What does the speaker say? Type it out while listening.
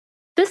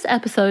This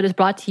episode is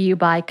brought to you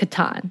by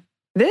Catan.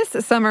 This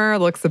summer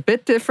looks a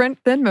bit different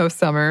than most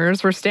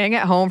summers. We're staying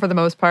at home for the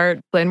most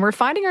part, and we're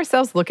finding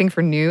ourselves looking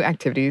for new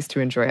activities to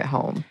enjoy at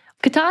home.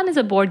 Catan is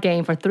a board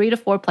game for 3 to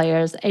 4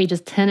 players,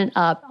 ages 10 and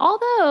up,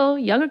 although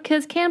younger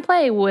kids can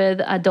play with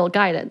adult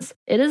guidance.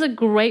 It is a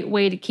great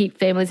way to keep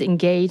families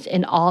engaged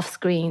and off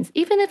screens,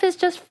 even if it's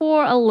just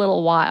for a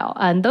little while.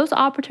 And those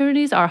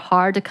opportunities are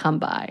hard to come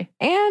by.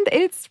 And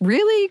it's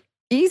really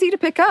easy to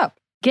pick up.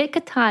 Get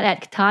Catan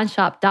at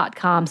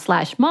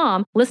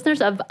catanshop.com/mom.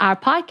 Listeners of our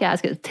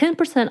podcast get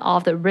 10%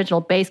 off the original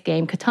base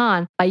game,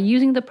 Catan, by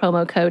using the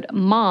promo code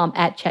MOM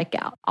at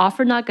checkout.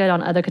 Offer not good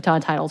on other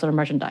Catan titles or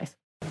merchandise.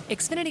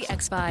 Xfinity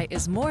XFi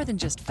is more than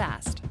just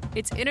fast.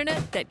 It's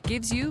internet that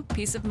gives you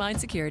peace of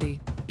mind security.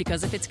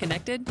 Because if it's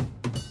connected,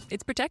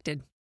 it's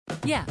protected.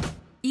 Yeah,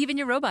 even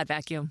your robot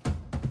vacuum.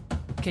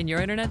 Can your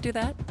internet do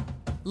that?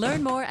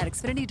 Learn more at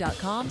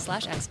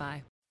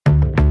xfinity.com/XFi.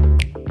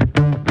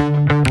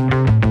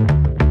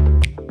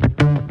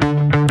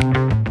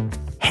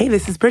 Hey,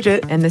 this is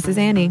Bridget. And this is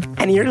Annie.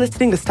 And you're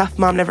listening to Stuff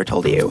Mom Never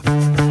Told You.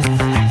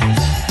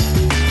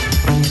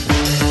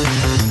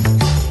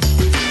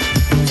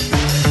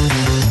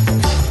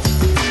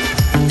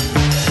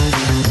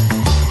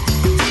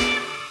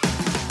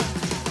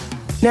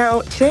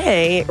 Now,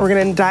 today, we're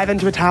going to dive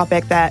into a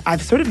topic that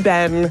I've sort of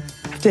been,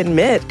 I have to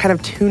admit, kind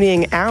of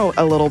tuning out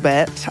a little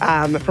bit.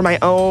 For my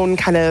own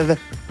kind of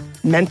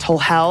mental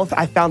health,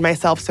 I found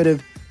myself sort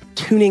of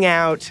tuning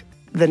out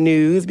the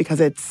news because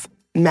it's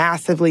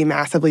massively,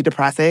 massively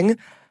depressing.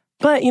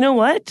 But you know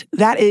what?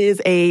 That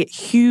is a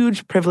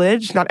huge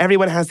privilege. Not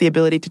everyone has the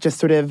ability to just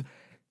sort of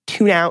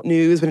tune out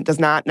news when it does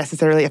not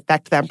necessarily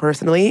affect them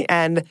personally.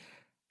 And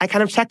I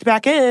kind of checked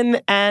back in,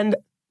 and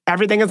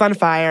everything is on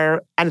fire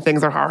and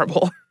things are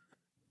horrible.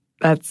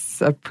 That's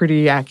a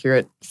pretty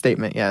accurate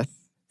statement, yes.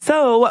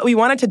 So we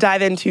wanted to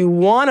dive into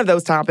one of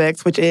those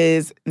topics, which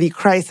is the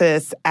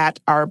crisis at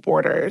our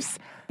borders.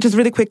 Just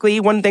really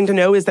quickly, one thing to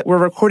know is that we're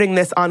recording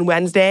this on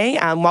Wednesday.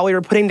 While we were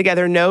putting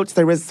together notes,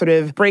 there was sort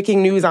of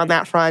breaking news on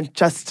that front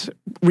just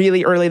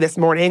really early this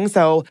morning.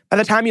 So by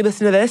the time you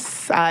listen to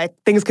this,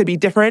 things could be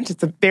different.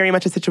 It's very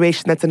much a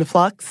situation that's in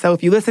flux. So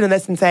if you listen to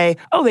this and say,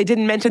 oh, they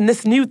didn't mention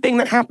this new thing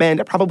that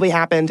happened, it probably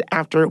happened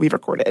after we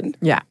recorded.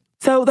 Yeah.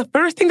 So the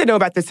first thing to know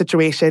about this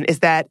situation is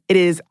that it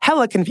is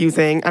hella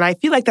confusing, and I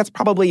feel like that's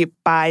probably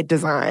by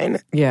design.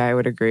 Yeah, I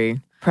would agree.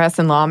 Press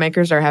and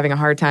lawmakers are having a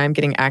hard time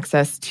getting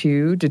access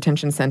to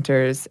detention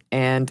centers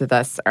and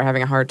thus are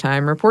having a hard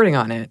time reporting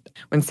on it.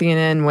 When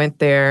CNN went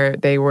there,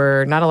 they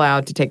were not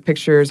allowed to take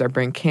pictures or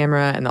bring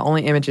camera, and the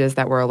only images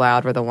that were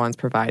allowed were the ones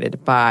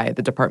provided by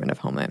the Department of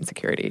Homeland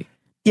Security.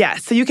 Yeah,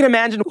 so you can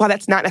imagine why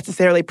that's not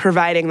necessarily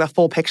providing the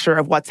full picture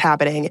of what's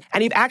happening.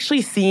 And you've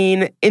actually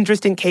seen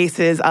interesting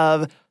cases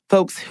of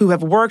folks who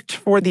have worked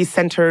for these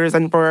centers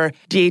and for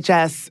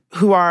DHS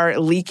who are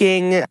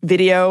leaking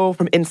video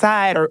from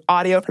inside or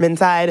audio from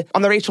inside.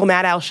 On the Rachel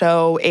Maddow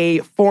show, a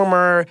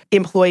former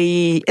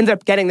employee ended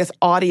up getting this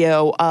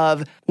audio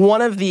of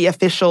one of the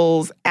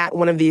officials at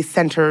one of these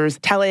centers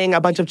telling a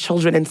bunch of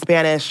children in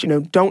Spanish,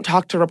 don't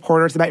talk to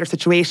reporters about your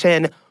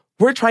situation.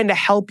 We're trying to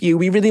help you.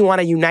 We really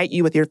want to unite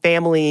you with your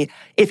family.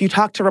 If you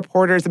talk to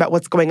reporters about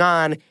what's going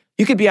on,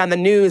 you could be on the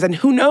news, and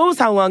who knows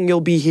how long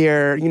you'll be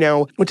here,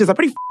 which is a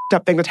pretty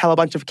up thing to tell a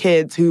bunch of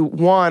kids who,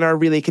 one, are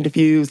really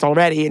confused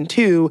already, and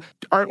two,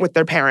 aren't with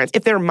their parents.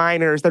 If they're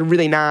minors, they're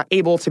really not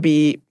able to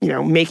be,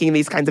 making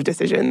these kinds of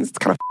decisions. It's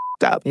kind of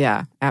up.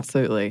 Yeah,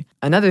 absolutely.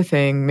 Another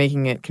thing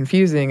making it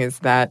confusing is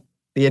that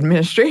the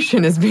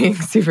administration is being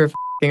super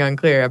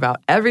unclear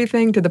about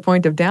everything to the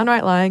point of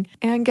downright lying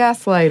and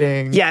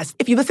gaslighting. Yes.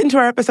 If you listen to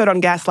our episode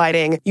on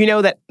gaslighting, you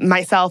know that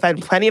myself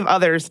and plenty of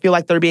others feel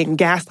like they're being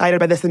gaslighted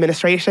by this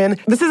administration.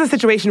 This is a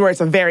situation where it's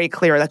very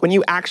clear. Like when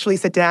you actually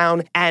sit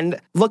down and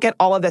look at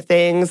all of the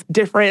things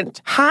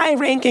different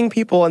high-ranking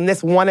people in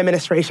this one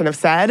administration have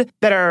said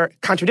that are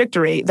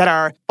contradictory, that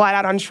are flat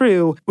out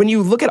untrue, when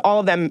you look at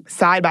all of them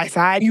side by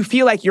side, you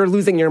feel like you're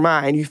losing your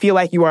mind. You feel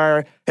like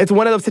it's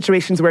one of those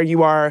situations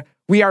where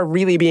we are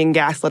really being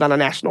gaslit on a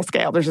national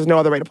scale. There's just no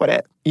other way to put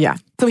it. Yeah.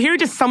 So here are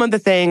just some of the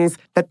things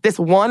that this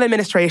one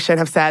administration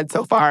have said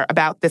so far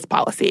about this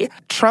policy.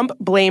 Trump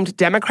blamed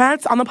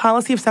Democrats on the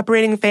policy of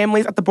separating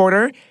families at the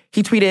border.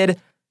 He tweeted,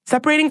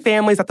 "Separating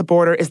families at the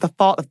border is the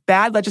fault of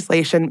bad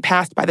legislation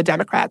passed by the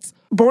Democrats.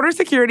 Border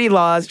security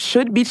laws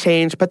should be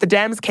changed, but the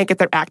Dems can't get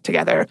their act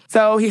together."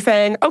 So he's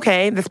saying,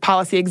 okay, this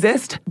policy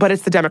exists, but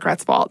it's the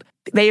Democrats' fault.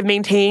 They have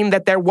maintained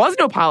that there was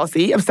no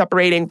policy of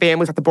separating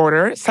families at the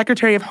border.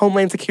 Secretary of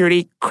Homeland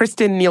Security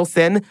Kristen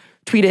Nielsen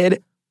tweeted,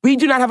 "We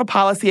do not have a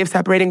policy of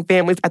separating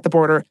families at the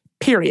border,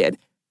 period.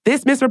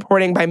 This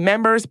misreporting by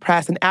members,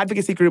 press, and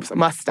advocacy groups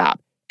must stop.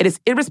 It is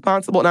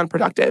irresponsible and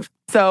unproductive."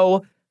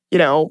 So,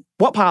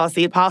 what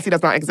policy? Policy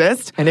does not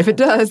exist. And if it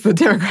does, the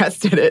Democrats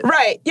did it.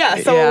 Right, yeah.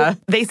 So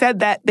They said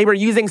that they were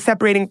using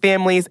separating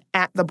families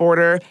at the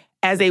border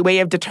as a way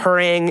of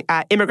deterring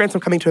immigrants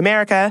from coming to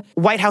America.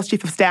 White House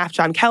Chief of Staff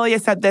John Kelly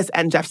has said this,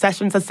 and Jeff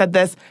Sessions has said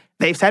this.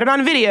 They've said it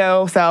on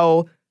video,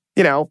 so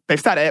they've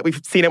said it.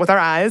 We've seen it with our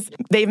eyes.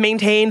 They've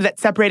maintained that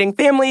separating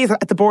families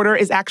at the border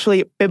is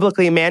actually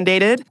biblically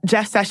mandated.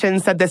 Jeff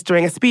Sessions said this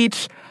during a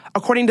speech.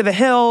 According to The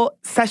Hill,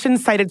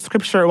 Sessions cited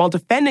scripture while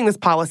defending this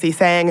policy,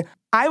 saying,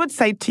 "I would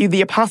cite to you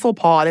the Apostle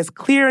Paul and his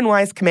clear and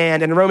wise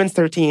command in Romans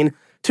 13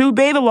 to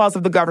obey the laws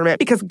of the government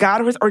because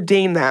God has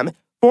ordained them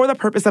for the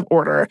purpose of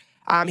order."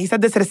 He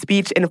said this at a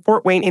speech in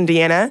Fort Wayne,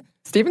 Indiana.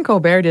 Stephen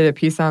Colbert did a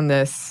piece on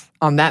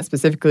that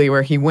specifically,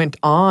 where he went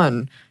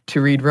on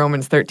to read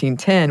Romans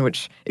 13:10,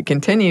 which it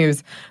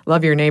continues,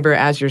 "Love your neighbor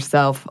as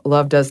yourself.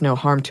 Love does no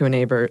harm to a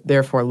neighbor.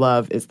 Therefore,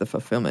 love is the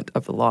fulfillment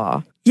of the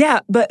law." Yeah,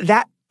 but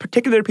that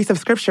particular piece of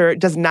scripture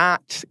does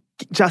not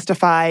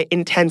justify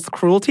intense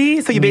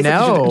cruelty. So you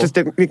basically just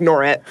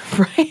ignore it.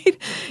 Right?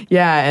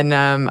 Yeah,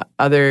 and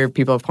other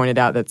people have pointed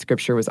out that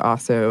scripture was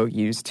also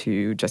used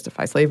to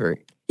justify slavery.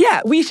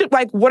 Yeah, we should,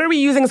 what are we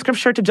using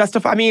scripture to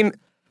justify? I mean,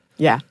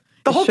 yeah.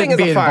 The whole thing is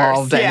a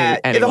farce. Yeah,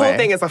 anyway. The whole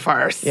thing is a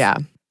farce. Yeah.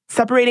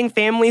 Separating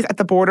families at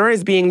the border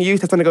is being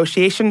used as a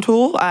negotiation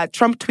tool.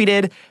 Trump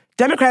tweeted,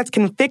 "Democrats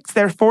can fix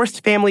their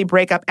forced family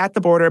breakup at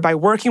the border by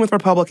working with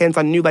Republicans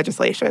on new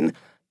legislation."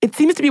 It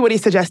seems to be what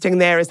he's suggesting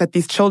there is that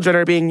these children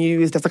are being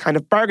used as a kind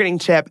of bargaining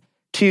chip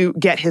to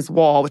get his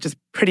wall, which is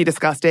pretty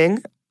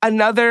disgusting.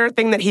 Another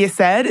thing that he has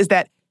said is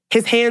that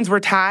his hands were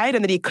tied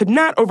and that he could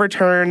not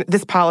overturn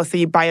this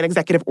policy by an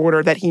executive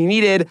order, that he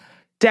needed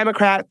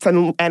Democrats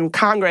and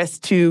Congress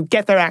to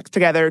get their acts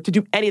together to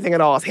do anything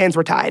at all. His hands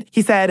were tied.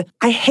 He said,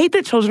 "I hate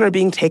that children are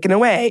being taken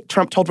away,"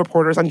 Trump told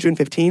reporters on June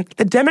 15th.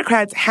 "The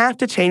Democrats have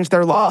to change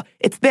their law.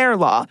 It's their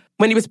law."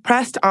 When he was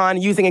pressed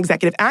on using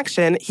executive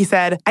action, he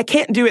said, "I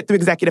can't do it through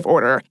executive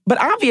order."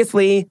 But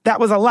obviously, that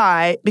was a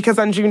lie, because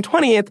on June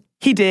 20th,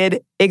 he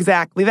did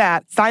exactly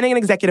that, signing an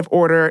executive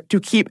order to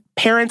keep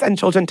parents and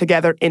children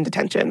together in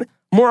detention.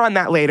 More on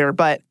that later,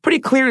 but pretty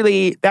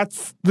clearly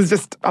was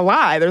just a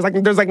lie. There's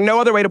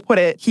no other way to put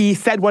it. He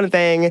said one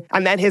thing,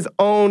 and then his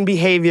own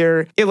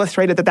behavior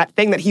illustrated that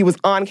thing that he was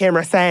on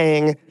camera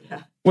saying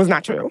was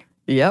not true.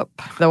 Yep.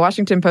 The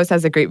Washington Post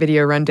has a great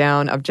video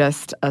rundown of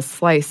just a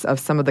slice of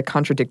some of the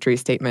contradictory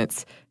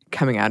statements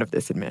coming out of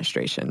this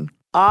administration.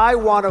 I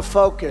want to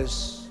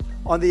focus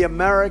on the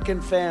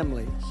American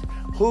families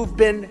who've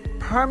been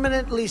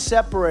permanently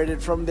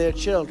separated from their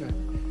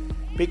children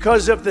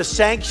because of the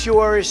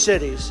sanctuary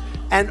cities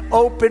and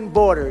open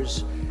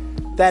borders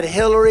that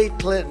Hillary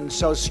Clinton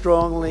so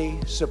strongly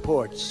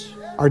supports.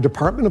 Our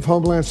Department of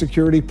Homeland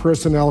Security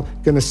personnel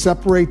going to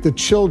separate the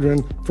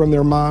children from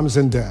their moms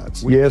and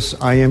dads. Yes,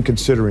 I am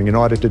considering, in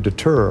order to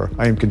deter,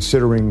 I am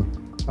considering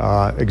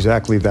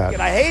exactly that.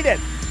 And I hate it,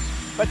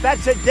 but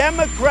that's a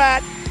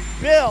Democrat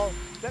bill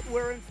that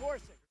we're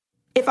enforcing.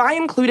 If I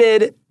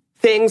included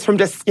things from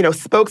just,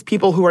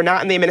 spokespeople who are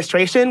not in the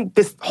administration,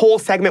 this whole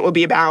segment would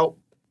be about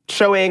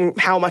showing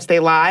how much they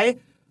lie.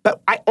 But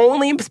I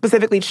only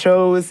specifically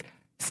chose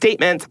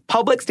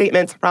public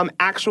statements from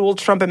actual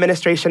Trump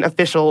administration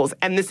officials,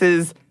 and this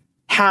is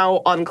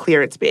how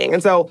unclear it's being.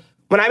 And so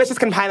when I was just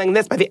compiling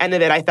this, by the end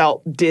of it, I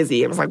felt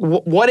dizzy. I was like,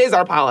 what is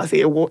our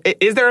policy?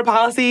 Is there a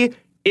policy?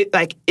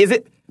 Is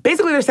it?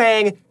 Basically, they're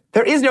saying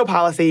there is no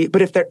policy,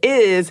 but if there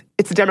is,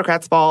 it's the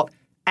Democrats' fault.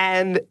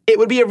 And it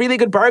would be a really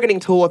good bargaining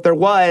tool if there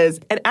was.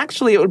 And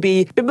actually, it would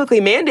be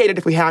biblically mandated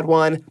if we had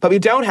one, but we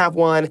don't have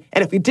one.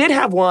 And if we did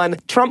have one,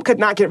 Trump could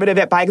not get rid of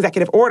it by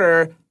executive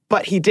order,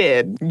 but he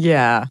did.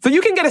 Yeah. So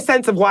you can get a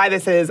sense of why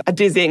this is a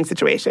dizzying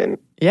situation.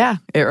 Yeah.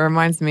 It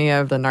reminds me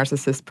of the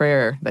narcissist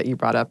prayer that you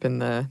brought up in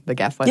the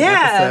gaslighting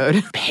episode.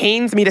 It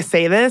pains me to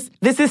say this.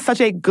 This is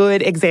such a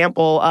good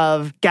example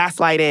of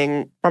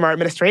gaslighting from our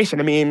administration.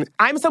 I mean,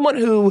 I'm someone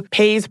who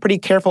pays pretty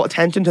careful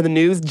attention to the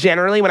news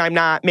generally when I'm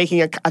not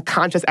making a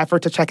conscious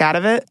effort to check out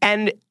of it.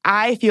 And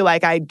I feel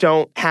like I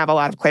don't have a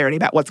lot of clarity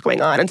about what's going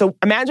on. And so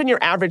imagine your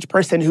average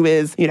person who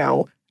is,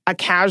 a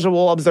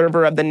casual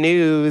observer of the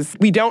news.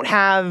 We don't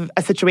have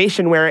a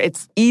situation where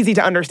it's easy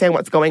to understand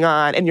what's going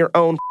on in your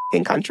own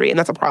country, and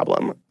that's a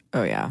problem.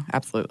 Oh, yeah,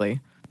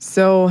 absolutely.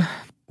 So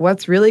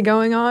what's really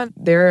going on?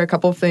 There are a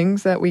couple of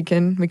things that we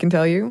can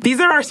tell you. These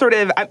are our sort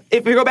of,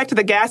 if we go back to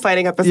the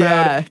gaslighting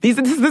episode, this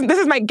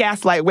is my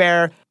gaslight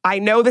where I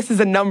know this is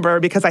a number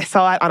because I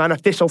saw it on an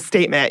official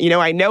statement.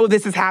 I know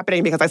this is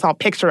happening because I saw a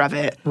picture of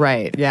it.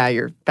 Right. Yeah,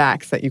 your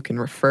facts that you can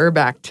refer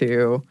back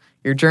to.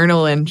 Your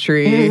journal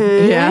entry.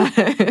 Mm-hmm.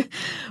 Yeah.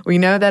 We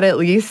know that at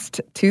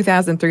least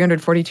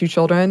 2,342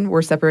 children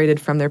were separated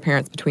from their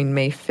parents between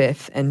May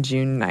 5th and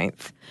June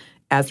 9th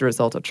as a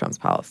result of Trump's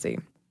policy.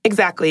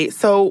 Exactly.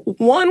 So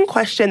one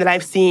question that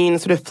I've seen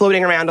sort of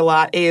floating around a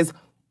lot is,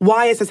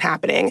 why is this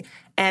happening?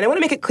 And I want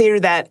to make it clear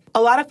that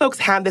a lot of folks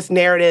have this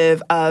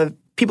narrative of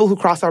people who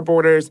cross our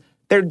borders,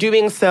 they're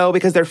doing so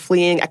because they're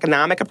fleeing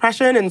economic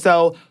oppression. And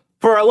so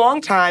for a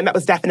long time, that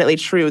was definitely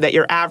true, that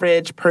your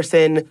average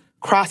person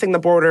crossing the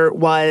border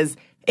was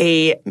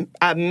a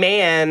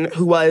man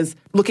who was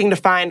looking to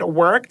find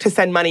work to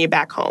send money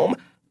back home.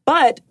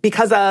 But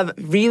because of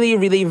really,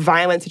 really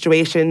violent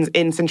situations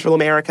in Central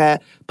America,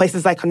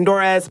 places like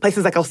Honduras,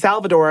 places like El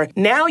Salvador,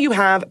 now you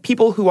have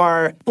people who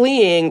are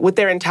fleeing with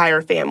their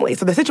entire family.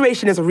 So the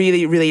situation has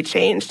really, really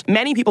changed.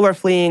 Many people are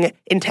fleeing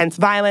intense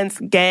violence,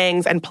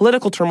 gangs, and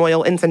political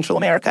turmoil in Central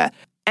America.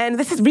 And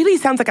this really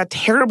sounds like a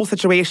terrible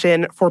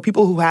situation for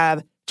people who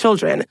have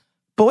children.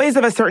 Boys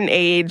of a certain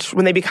age,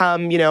 when they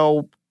become,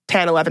 10,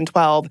 11,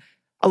 12,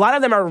 a lot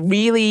of them are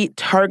really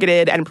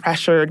targeted and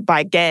pressured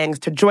by gangs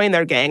to join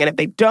their gang. And if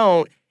they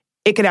don't,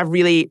 it could have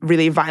really,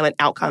 really violent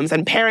outcomes.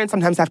 And parents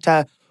sometimes have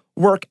to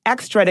work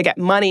extra to get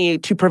money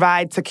to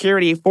provide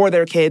security for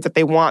their kids if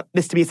they want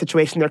this to be a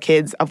situation their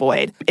kids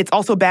avoid. It's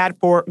also bad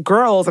for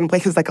girls in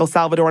places like El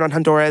Salvador and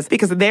Honduras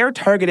because they're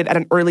targeted at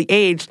an early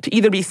age to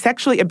either be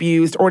sexually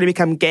abused or to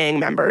become gang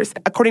members.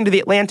 According to The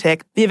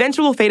Atlantic, the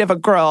eventual fate of a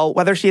girl,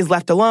 whether she is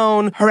left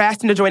alone,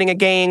 harassed into joining a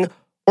gang,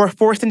 or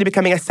forced into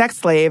becoming a sex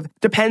slave,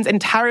 depends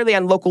entirely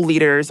on local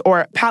leaders,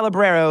 or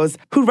palabreros,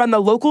 who run the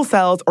local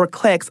cells or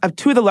cliques of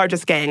two of the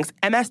largest gangs,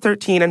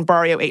 MS-13 and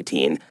Barrio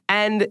 18.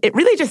 And it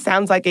really just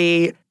sounds like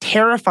a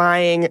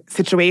terrifying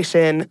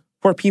situation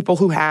for people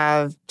who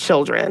have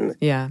children.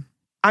 Yeah.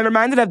 I'm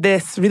reminded of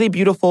this really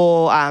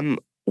beautiful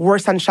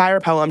Warsan Shire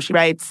poem. She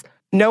writes,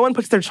 "No one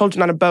puts their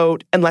children on a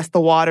boat unless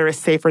the water is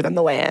safer than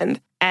the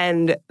land."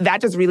 And that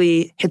just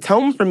really hits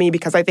home for me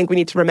because I think we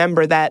need to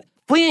remember that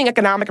fleeing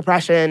economic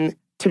oppression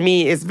to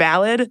me is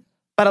valid,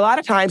 but a lot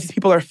of times these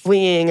people are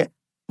fleeing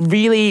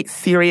really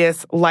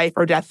serious life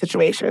or death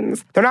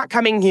situations. They're not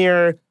coming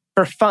here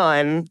for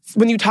fun.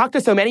 When you talk to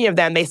so many of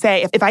them, they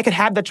say, if I could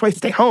have the choice to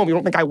stay home, you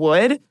don't think I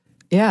would?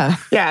 Yeah.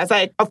 Yeah, it's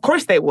like, of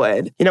course they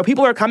would.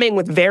 People are coming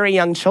with very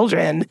young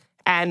children,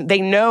 and they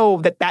know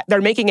that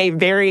they're making a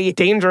very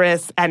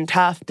dangerous and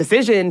tough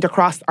decision to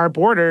cross our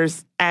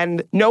borders.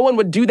 And no one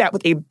would do that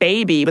with a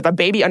baby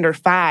under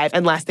 5,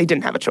 unless they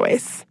didn't have a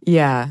choice.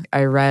 Yeah.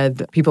 I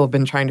read people have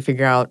been trying to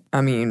figure out,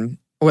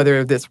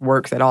 whether this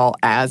works at all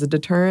as a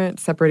deterrent,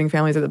 separating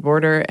families at the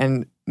border.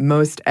 And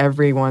most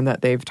everyone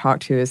that they've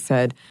talked to has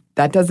said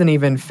that doesn't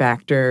even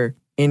factor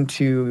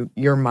into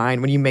your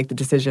mind when you make the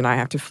decision, I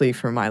have to flee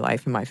for my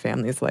life and my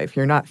family's life.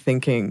 You're not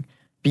thinking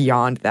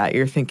beyond that.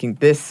 You're thinking,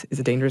 this is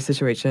a dangerous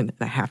situation and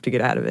I have to get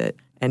out of it.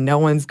 And no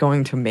one's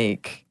going to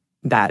make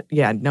that,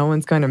 no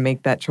one's going to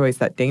make that choice,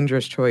 that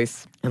dangerous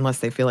choice, unless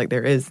they feel like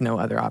there is no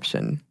other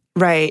option.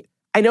 Right.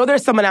 I know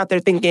there's someone out there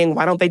thinking,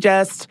 why don't they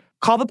just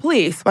call the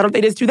police? Why don't they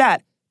just do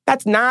that?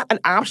 That's not an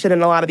option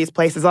in a lot of these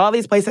places. A lot of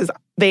these places,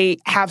 they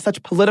have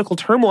such political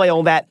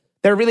turmoil that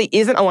there really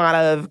isn't a lot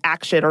of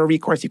action or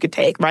recourse you could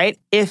take, right?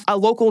 If a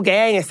local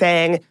gang is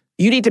saying,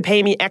 you need to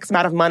pay me X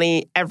amount of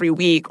money every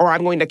week or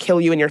I'm going to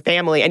kill you and your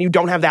family, and you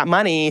don't have that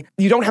money,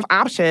 you don't have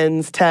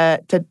options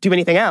to do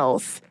anything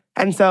else.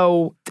 And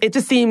so it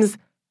just seems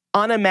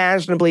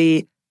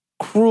unimaginably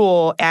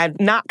cruel and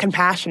not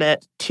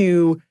compassionate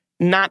to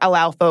not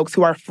allow folks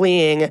who are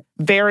fleeing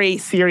very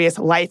serious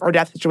life or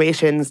death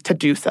situations to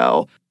do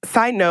so.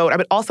 Side note, I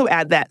would also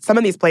add that some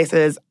of these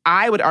places,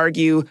 I would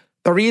argue,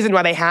 the reason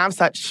why they have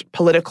such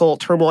political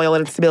turmoil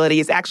and instability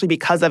is actually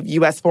because of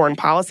U.S. foreign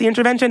policy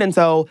intervention. And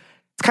so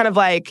it's kind of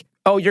like,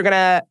 oh, you're going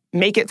to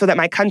make it so that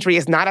my country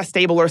is not a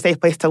stable or safe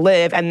place to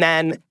live and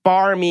then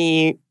bar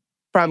me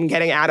from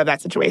getting out of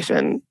that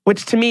situation,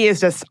 which to me is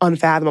just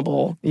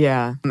unfathomable.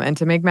 Yeah. And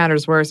to make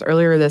matters worse,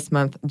 earlier this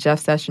month, Jeff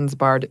Sessions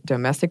barred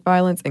domestic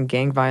violence and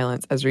gang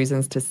violence as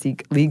reasons to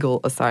seek legal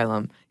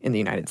asylum in the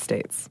United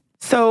States.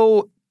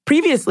 So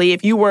previously,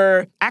 if you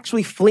were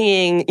actually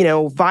fleeing,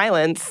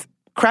 violence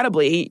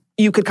credibly,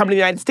 you could come to the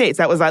United States.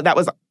 That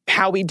was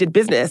how we did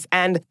business.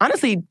 And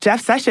honestly,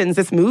 Jeff Sessions,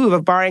 this move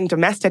of barring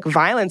domestic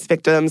violence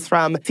victims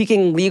from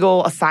seeking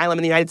legal asylum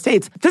in the United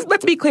States,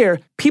 let's be clear,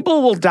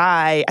 people will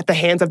die at the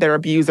hands of their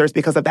abusers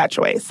because of that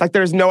choice. Like,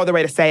 there's no other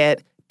way to say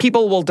it.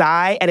 People will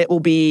die, and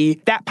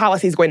that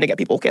policy is going to get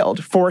people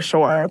killed, for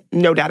sure.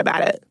 No doubt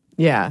about it.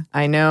 Yeah,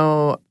 I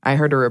know. I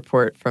heard a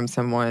report from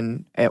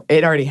someone.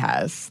 It already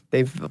has.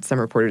 Some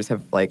reporters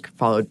have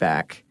followed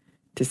back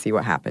to see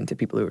what happened to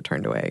people who were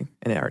turned away,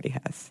 and it already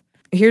has.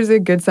 Here's a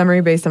good summary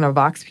based on a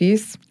Vox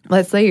piece.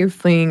 Let's say you're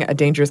fleeing a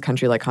dangerous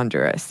country like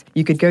Honduras.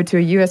 You could go to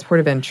a U.S.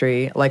 port of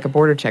entry, like a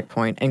border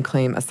checkpoint, and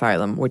claim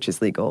asylum, which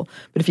is legal.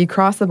 But if you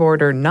cross the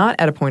border not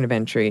at a point of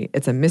entry,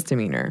 it's a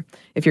misdemeanor.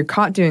 If you're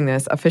caught doing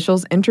this,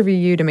 officials interview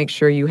you to make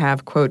sure you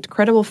have, quote,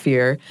 credible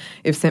fear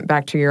if sent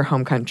back to your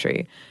home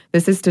country.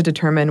 This is to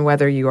determine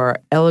whether you are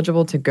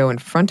eligible to go in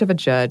front of a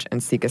judge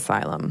and seek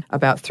asylum.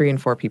 About 3 in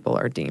 4 people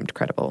are deemed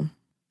credible.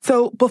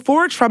 So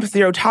before Trump's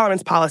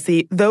zero-tolerance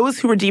policy, those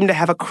who were deemed to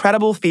have a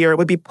credible fear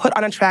would be put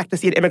on a track to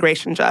see an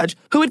immigration judge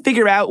who would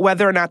figure out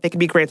whether or not they could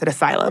be granted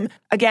asylum.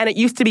 Again, it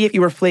used to be if you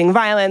were fleeing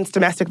violence,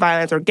 domestic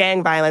violence, or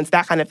gang violence,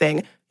 that kind of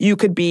thing, you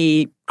could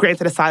be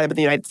granted asylum in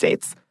the United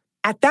States.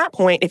 At that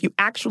point, if you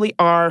actually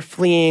are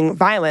fleeing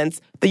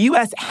violence, the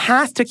U.S.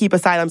 has to keep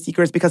asylum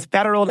seekers because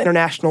federal and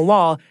international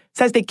law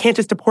says they can't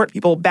just deport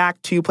people back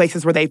to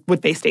places where they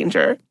would face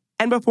danger.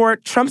 And before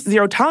Trump's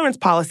zero-tolerance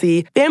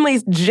policy,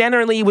 families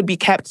generally would be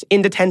kept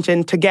in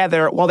detention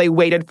together while they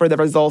waited for the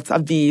results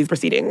of these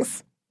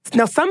proceedings.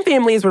 Now, some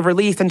families were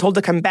released and told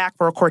to come back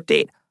for a court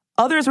date.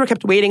 Others were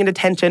kept waiting in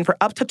detention for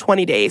up to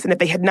 20 days, and if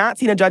they had not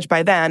seen a judge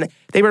by then,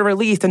 they were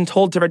released and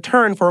told to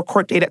return for a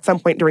court date at some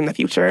point during the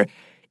future.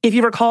 If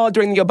you recall,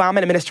 during the Obama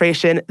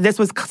administration, this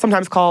was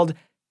sometimes called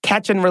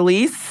catch and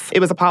release. It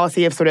was a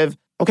policy of sort of,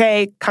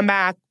 okay, come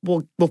back,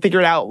 we'll figure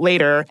it out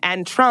later.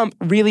 And Trump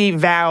really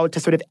vowed to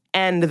sort of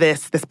end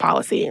this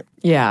policy.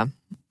 Yeah.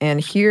 And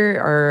here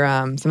are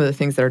some of the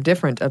things that are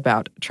different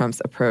about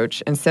Trump's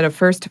approach. Instead of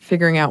first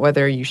figuring out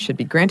whether you should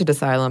be granted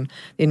asylum,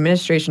 the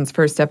administration's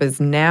first step is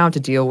now to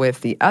deal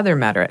with the other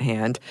matter at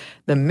hand,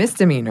 the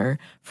misdemeanor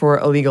for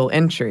illegal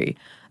entry.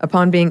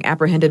 Upon being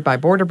apprehended by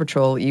Border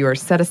Patrol, you are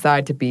set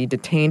aside to be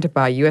detained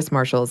by U.S.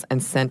 Marshals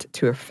and sent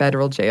to a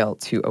federal jail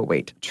to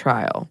await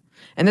trial.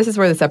 And this is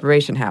where the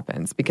separation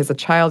happens, because a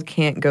child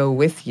can't go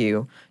with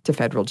you to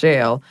federal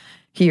jail.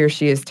 He or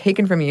she is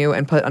taken from you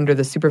and put under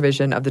the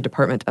supervision of the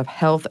Department of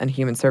Health and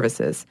Human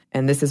Services.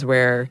 And this is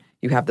where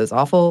you have those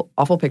awful,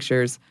 awful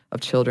pictures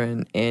of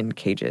children in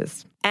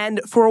cages.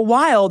 And for a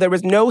while, there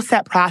was no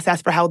set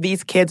process for how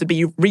these kids would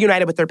be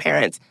reunited with their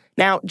parents.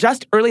 Now,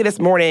 just early this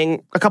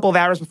morning, a couple of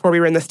hours before we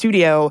were in the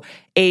studio,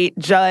 a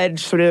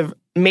judge sort of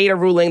made a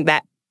ruling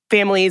that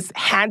families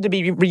had to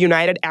be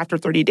reunited after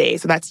 30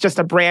 days. So that's just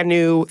a brand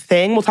new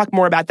thing. We'll talk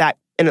more about that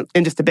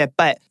in just a bit.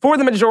 But for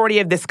the majority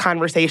of this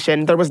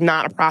conversation, there was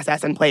not a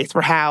process in place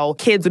for how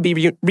kids would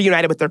be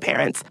reunited with their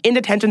parents. In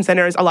detention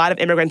centers, a lot of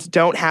immigrants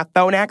don't have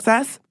phone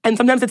access, and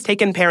sometimes it's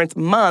taken parents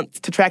months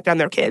to track down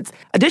their kids.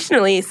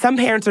 Additionally, some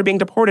parents are being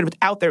deported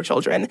without their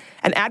children,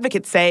 and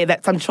advocates say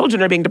that some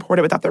children are being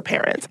deported without their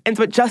parents. And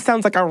so it just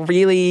sounds like a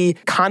really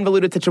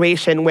convoluted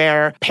situation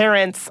where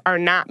parents are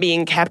not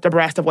being kept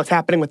abreast of what's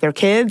happening with their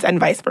kids and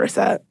vice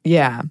versa.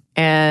 Yeah.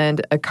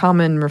 And a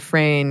common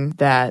refrain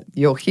that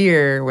you'll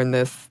hear when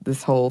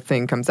this whole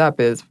thing comes up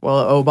is,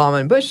 well, Obama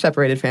and Bush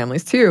separated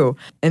families too.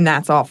 And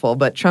that's awful.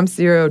 But Trump's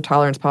zero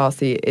tolerance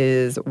policy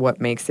is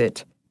what makes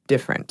it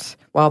different.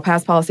 While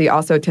past policy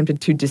also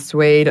attempted to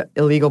dissuade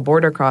illegal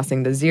border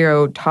crossing, the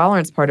zero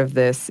tolerance part of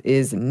this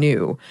is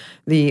new.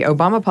 The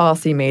Obama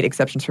policy made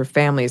exceptions for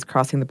families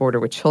crossing the border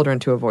with children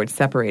to avoid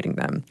separating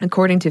them.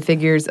 According to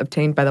figures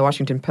obtained by the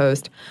Washington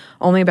Post,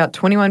 only about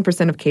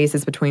 21% of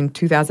cases between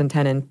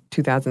 2010 and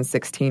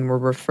 2016 were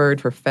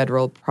referred for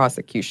federal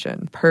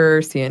prosecution.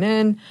 Per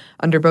CNN,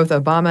 under both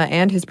Obama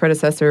and his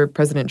predecessor,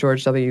 President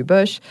George W.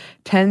 Bush,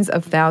 tens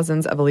of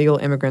thousands of illegal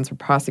immigrants were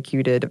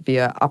prosecuted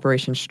via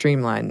Operation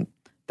Streamline.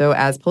 Though,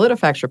 as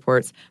PolitiFact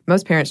reports,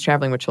 most parents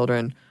traveling with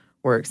children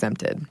were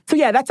exempted. So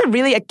yeah, that's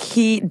a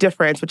key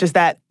difference, which is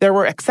that there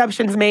were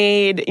exceptions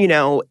made. You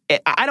know,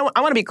 I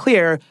want to be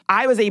clear.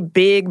 I was a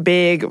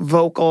big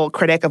vocal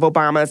critic of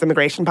Obama's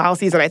immigration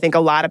policies, and I think a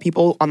lot of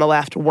people on the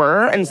left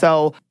were. And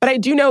so, but I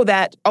do know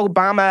that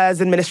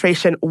Obama's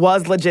administration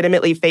was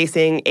legitimately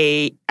facing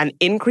an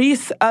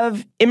increase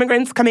of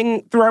immigrants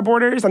coming through our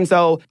borders. And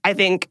so I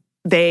think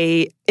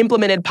they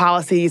implemented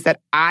policies that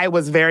I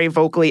was very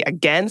vocally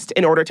against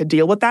in order to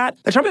deal with that.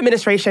 The Trump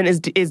administration is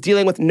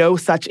dealing with no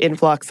such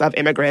influx of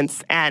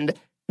immigrants, and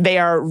they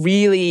are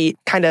really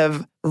kind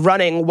of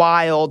running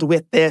wild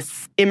with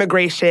this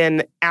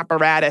immigration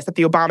apparatus that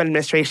the Obama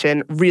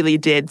administration really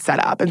did set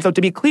up. And so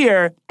to be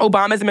clear,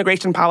 Obama's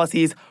immigration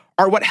policies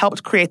are what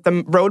helped create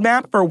the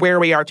roadmap for where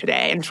we are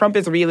today. And Trump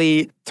is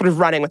really sort of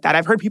running with that.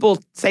 I've heard people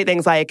say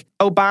things like,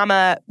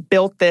 Obama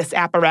built this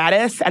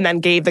apparatus and then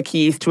gave the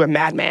keys to a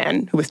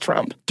madman who was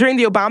Trump. During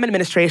the Obama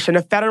administration,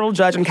 a federal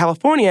judge in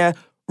California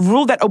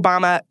ruled that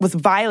Obama was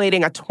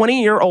violating a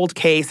 20-year-old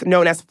case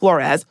known as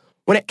Flores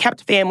when it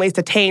kept families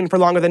detained for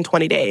longer than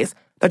 20 days.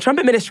 The Trump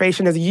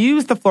administration has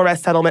used the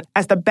Flores settlement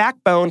as the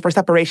backbone for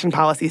separation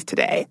policies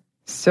today.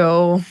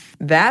 So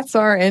that's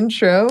our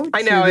intro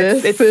to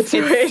this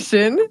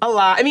situation. It's a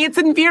lot. I mean, it's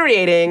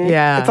infuriating.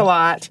 Yeah. It's a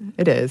lot.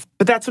 It is.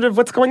 But that's sort of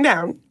what's going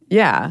down.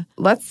 Yeah.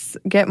 Let's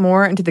get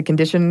more into the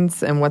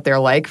conditions and what they're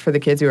like for the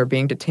kids who are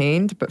being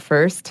detained. But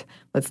first,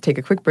 let's take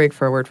a quick break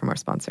for a word from our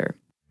sponsor.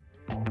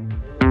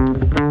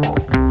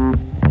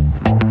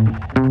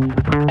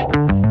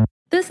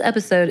 This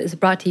episode is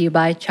brought to you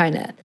by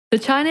Chinet. The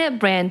Chinet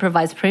brand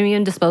provides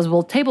premium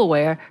disposable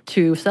tableware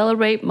to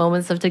celebrate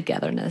moments of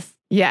togetherness.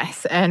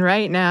 Yes, and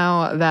right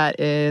now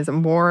that is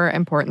more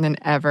important than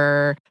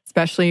ever,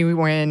 especially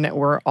when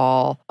we're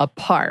all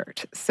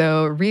apart.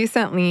 So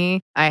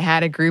recently I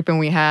had a group and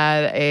we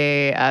had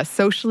a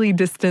socially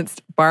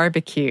distanced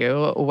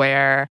barbecue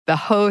where the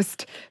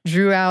host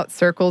drew out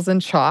circles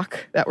and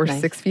chalk that were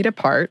 6 feet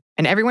apart.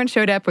 And everyone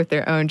showed up with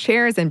their own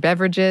chairs and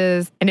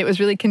beverages. And it was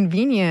really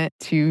convenient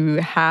to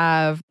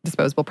have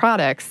disposable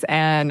products.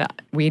 And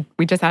we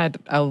just had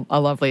a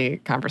lovely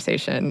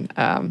conversation.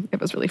 It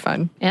was really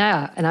fun.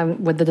 Yeah.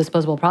 And with the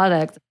disposable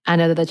products, I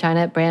know that the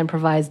Chinet brand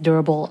provides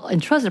durable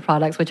and trusted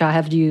products, which I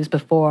have used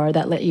before,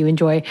 that let you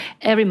enjoy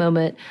every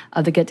moment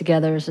of the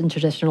get-togethers in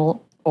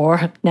traditional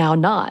or now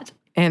not.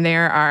 And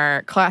there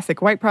are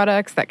classic white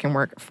products that can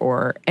work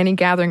for any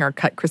gathering, or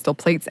cut crystal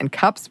plates and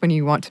cups when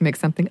you want to make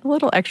something a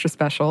little extra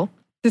special.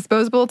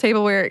 Disposable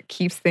tableware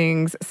keeps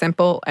things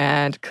simple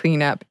and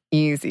cleanup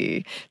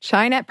easy.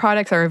 Chi-Net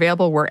products are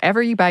available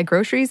wherever you buy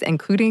groceries,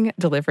 including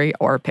delivery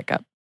or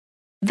pickup.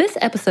 This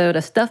episode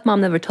of Stuff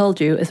Mom Never Told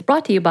You is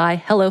brought to you by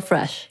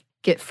HelloFresh.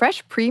 Get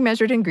fresh,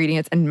 pre-measured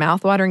ingredients and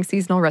mouth-watering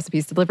seasonal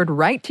recipes delivered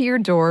right to your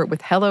door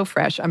with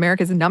HelloFresh,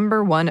 America's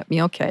 #1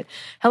 meal kit.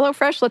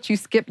 HelloFresh lets you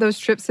skip those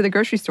trips to the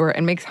grocery store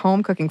and makes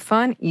home cooking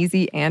fun,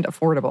 easy, and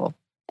affordable.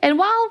 And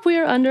while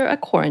we're under a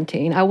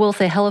quarantine, I will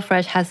say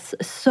HelloFresh has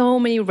so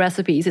many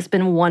recipes. It's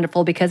been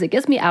wonderful because it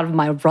gets me out of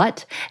my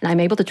rut and I'm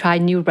able to try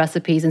new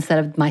recipes instead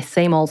of my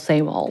same old,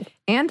 same old.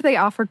 And they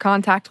offer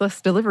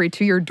contactless delivery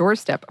to your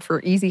doorstep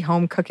for easy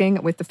home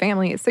cooking with the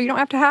family, so you don't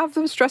have to have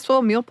those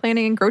stressful meal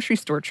planning and grocery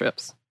store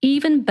trips.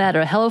 Even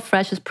better,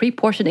 HelloFresh's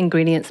pre-portioned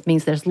ingredients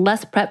means there's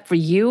less prep for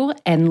you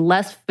and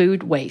less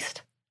food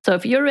waste. So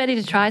if you're ready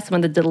to try some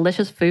of the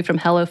delicious food from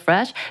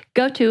HelloFresh,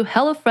 go to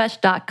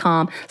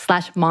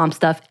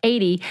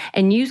HelloFresh.com/MomStuff80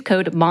 and use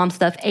code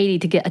MomStuff80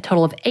 to get a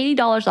total of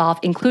 $80 off,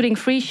 including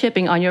free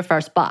shipping on your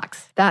first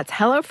box. That's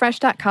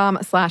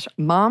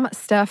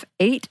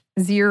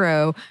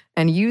HelloFresh.com/MomStuff80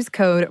 and use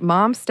code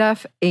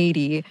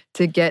MomStuff80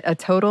 to get a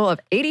total of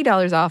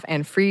 $80 off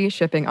and free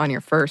shipping on your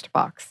first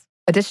box.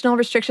 Additional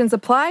restrictions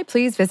apply.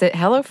 Please visit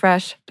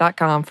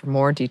HelloFresh.com for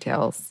more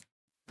details.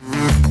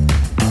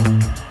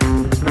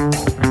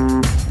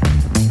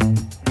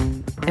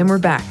 And we're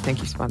back.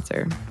 Thank you,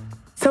 sponsor.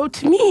 So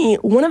to me,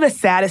 one of the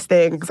saddest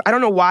things, I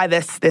don't know why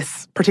this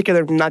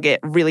particular nugget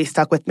really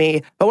stuck with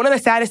me, but one of the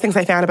saddest things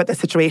I found about this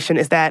situation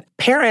is that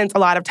parents a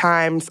lot of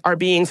times are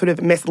being sort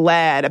of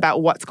misled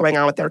about what's going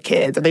on with their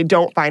kids, and they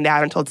don't find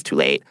out until it's too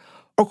late.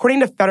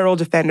 According to federal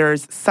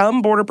defenders,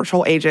 some Border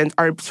Patrol agents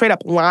are straight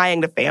up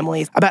lying to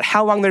families about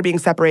how long they're being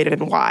separated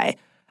and why.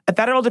 A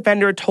federal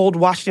defender told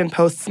Washington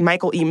Post's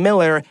Michael E.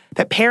 Miller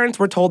that parents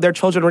were told their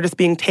children were just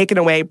being taken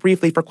away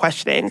briefly for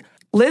questioning.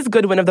 Liz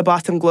Goodwin of the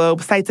Boston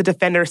Globe cites a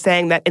defender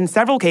saying that in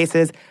several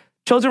cases,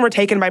 children were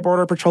taken by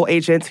Border Patrol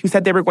agents who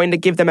said they were going to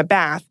give them a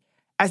bath.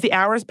 As the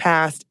hours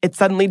passed, it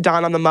suddenly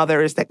dawned on the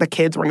mothers that the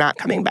kids were not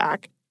coming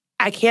back.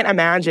 I can't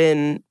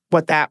imagine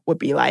what that would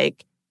be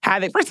like.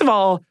 Having, first of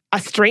all, a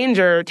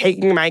stranger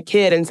taking my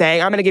kid and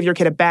saying, I'm going to give your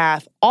kid a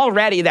bath.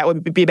 Already, that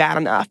would be bad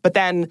enough. But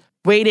then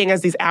waiting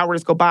as these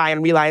hours go by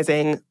and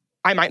realizing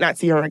I might not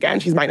see her again.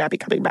 She might not be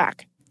coming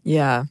back.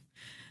 Yeah.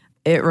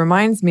 It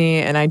reminds me,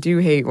 and I do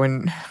hate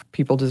when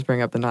people just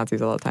bring up the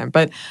Nazis all the time,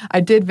 but I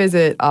did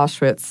visit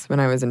Auschwitz when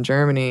I was in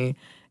Germany,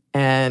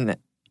 and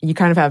you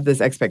kind of have this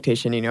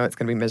expectation, you know it's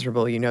going to be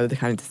miserable, you know the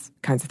kinds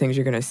of things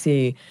you're going to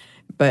see.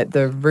 But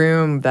the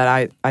room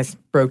that I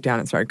broke down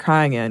and started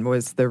crying in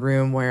was the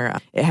room where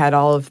it had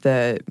all of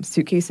the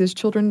suitcases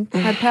children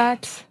had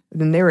packed.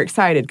 And they were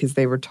excited because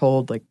they were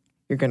told, like,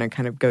 you're going to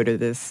kind of go to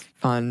this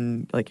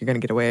fun, like, you're going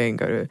to get away and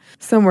go to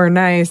somewhere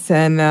nice,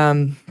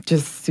 and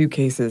just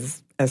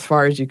suitcases as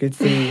far as you could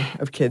see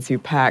of kids who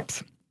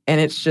packed.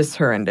 And it's just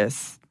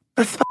horrendous.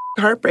 That's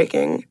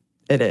heartbreaking.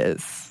 It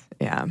is,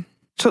 yeah.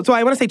 So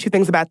I want to say two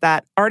things about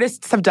that.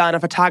 Artists have done a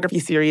photography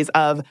series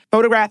of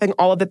photographing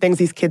all of the things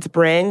these kids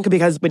bring,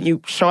 because when you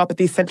show up at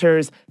these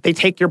centers, they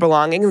take your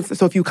belongings.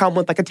 So if you come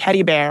with like a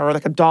teddy bear or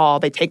like a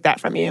doll, they take that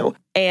from you.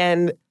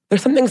 And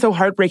there's something so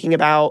heartbreaking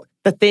about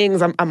the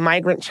things a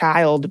migrant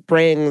child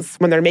brings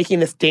when they're making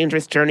this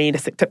dangerous journey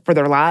for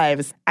their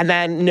lives. And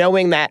then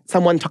knowing that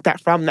someone took that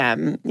from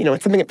them, you know,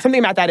 it's something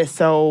about that is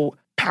so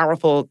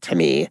powerful to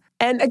me.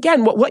 And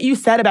again, what you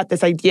said about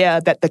this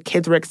idea that the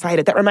kids were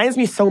excited, that reminds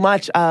me so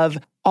much of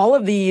all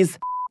of these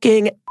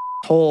f***ing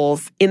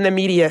holes in the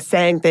media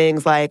saying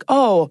things like,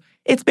 oh,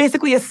 it's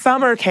basically a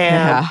summer camp.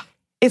 Yeah.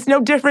 It's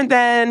no different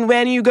than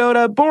when you go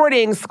to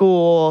boarding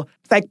school.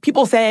 It's like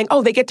people saying,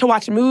 oh, they get to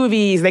watch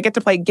movies, they get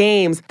to play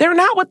games. They're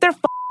not with their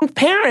f***ing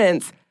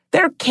parents.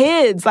 They're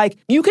kids. Like,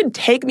 you could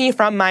take me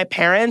from my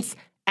parents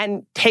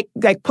and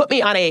put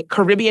me on a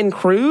Caribbean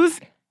cruise.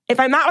 If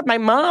I'm not with my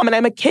mom and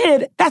I'm a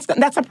kid, that's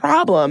a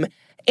problem.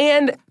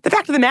 And the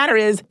fact of the matter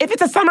is, if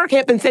it's a summer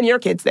camp, then send your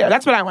kids there.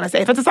 That's what I want to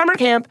say. If it's a summer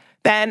camp,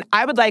 then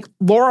I would like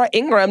Laura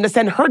Ingraham to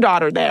send her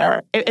daughter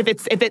there. If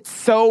it's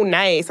so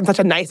nice and such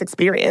a nice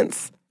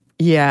experience.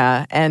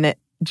 Yeah, and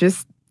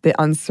just the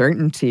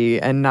uncertainty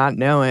and not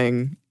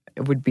knowing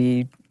would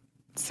be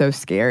so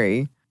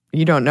scary.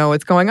 You don't know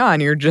what's going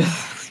on. You're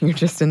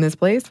just in this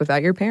place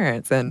without your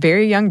parents. And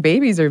very young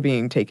babies are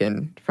being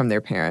taken from their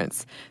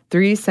parents.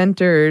 3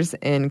 centers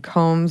in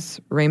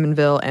Combs,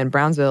 Raymondville, and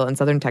Brownsville in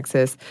southern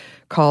Texas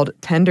called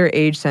Tender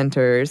Age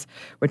Centers,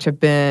 which have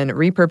been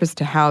repurposed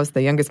to house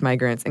the youngest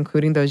migrants,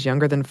 including those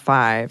younger than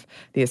 5,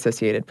 the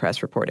Associated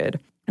Press reported.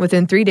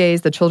 Within 3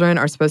 days, the children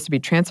are supposed to be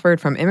transferred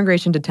from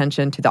immigration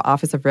detention to the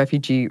Office of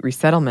Refugee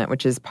Resettlement,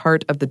 which is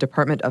part of the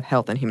Department of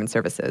Health and Human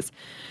Services.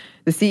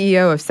 The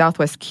CEO of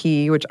Southwest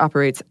Key, which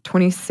operates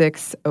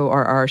 26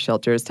 ORR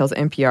shelters, tells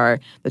NPR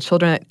the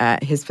children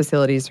at his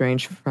facilities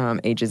range from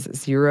ages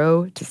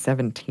 0 to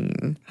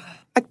 17.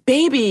 Like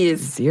babies.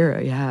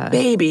 0, yeah.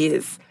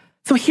 Babies.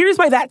 So here's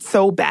why that's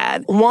so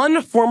bad.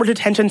 One former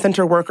detention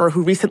center worker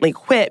who recently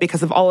quit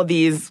because of all of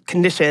these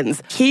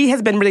conditions, he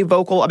has been really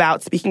vocal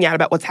about speaking out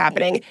about what's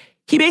happening.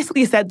 he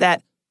basically said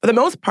that for the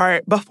most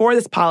part, before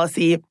this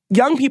policy,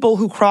 young people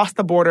who crossed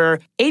the border,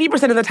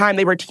 80% of the time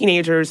they were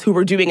teenagers who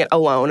were doing it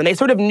alone. And they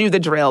sort of knew the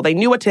drill. They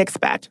knew what to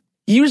expect.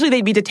 Usually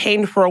they'd be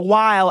detained for a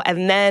while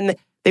and then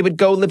they would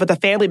go live with a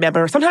family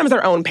member, sometimes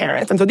their own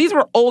parents. And so these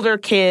were older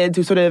kids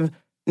who sort of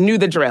knew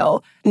the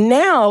drill.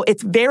 Now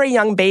it's very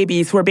young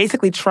babies who are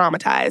basically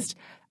traumatized.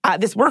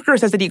 This worker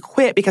says that he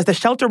quit because the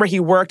shelter where he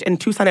worked in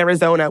Tucson,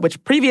 Arizona,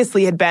 which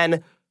previously had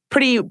been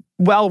pretty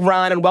well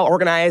run and well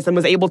organized and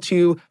was able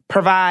to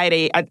provide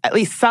at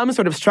least some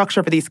sort of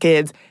structure for these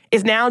kids,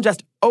 is now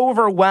just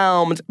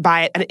overwhelmed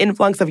by an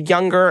influx of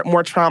younger,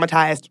 more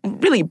traumatized,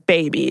 really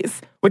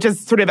babies, which is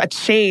sort of a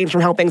change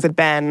from how things had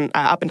been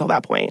up until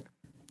that point.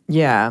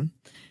 Yeah.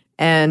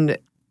 And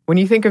when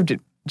you think of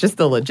just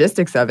the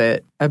logistics of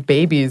it, a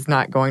baby's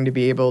not going to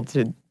be able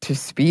to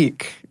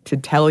speak, to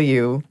tell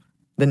you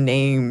the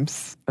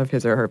names of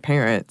his or her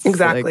parents.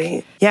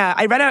 Exactly. Yeah,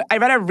 I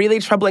read a really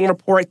troubling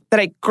report that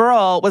a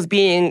girl was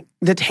being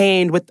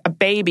detained with a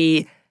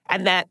baby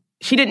and that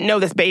she didn't know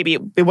this baby.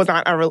 It was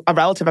not a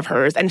relative of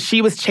hers. And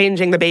she was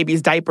changing the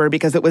baby's diaper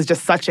because it was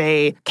just such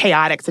a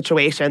chaotic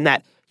situation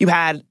that you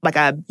had like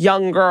a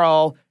young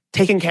girl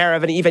taking care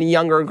of an even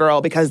younger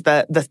girl because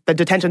the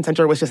detention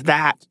center was just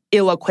that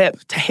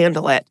ill-equipped to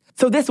handle it.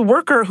 So this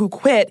worker who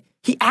quit,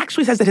 he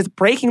actually says that his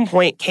breaking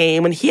point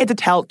came when he had to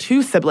tell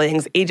two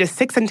siblings, ages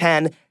 6 and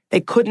 10, they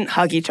couldn't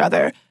hug each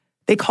other.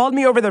 They called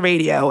me over the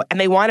radio, and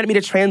they wanted me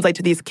to translate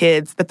to these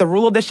kids that the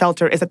rule of the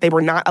shelter is that they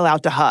were not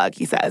allowed to hug,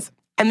 he says.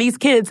 And these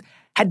kids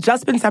had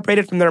just been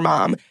separated from their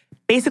mom,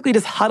 basically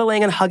just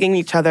huddling and hugging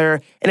each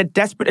other in a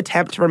desperate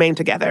attempt to remain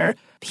together.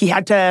 He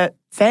had to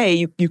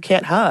say, you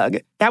can't hug.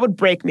 That would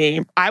break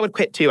me. I would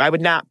quit too. I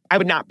would not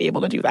be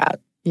able to do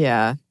that.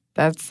 Yeah,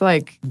 that's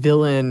like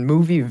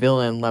movie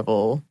villain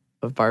level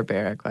of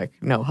barbaric, like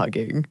no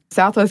hugging.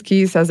 Southwest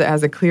Keys says it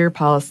has a clear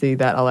policy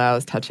that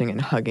allows touching and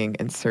hugging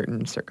in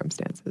certain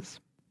circumstances.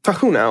 So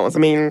who knows? I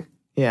mean...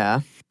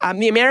 Yeah.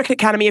 The American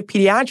Academy of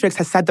Pediatrics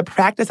has said the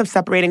practice of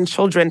separating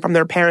children from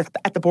their parents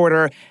at the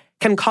border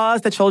can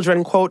cause the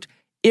children, quote,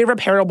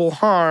 irreparable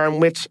harm,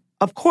 which,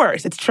 of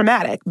course, it's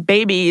traumatic.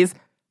 Babies,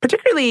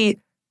 particularly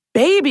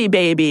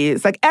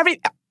babies, like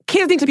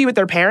kids need to be with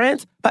their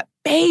parents, but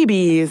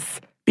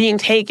babies being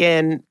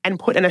taken and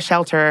put in a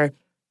shelter,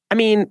 I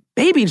mean,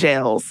 baby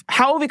jails.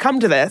 How have we come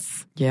to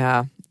this?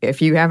 Yeah.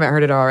 If you haven't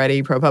heard it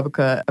already,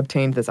 ProPublica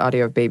obtained this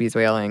audio of babies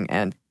wailing,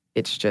 and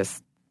it's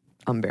just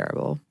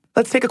unbearable.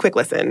 Let's take a quick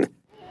listen.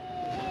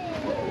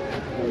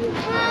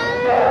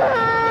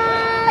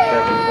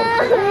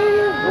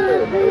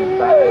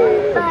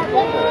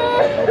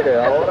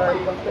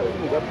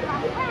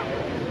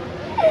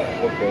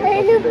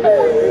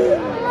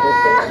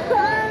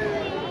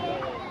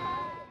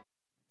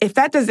 If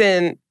that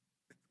doesn't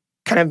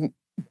kind of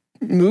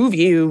move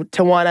you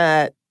to want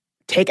to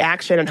take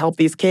action and help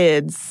these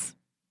kids,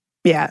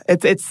 yeah,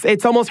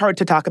 it's almost hard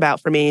to talk about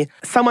for me.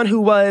 Someone who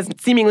was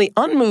seemingly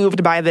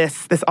unmoved by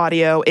this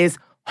audio is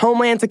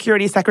Homeland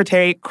Security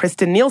Secretary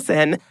Kristen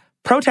Nielsen.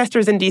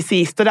 Protesters in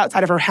D.C. stood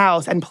outside of her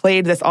house and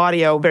played this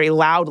audio very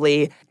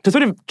loudly to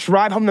sort of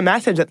drive home the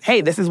message that,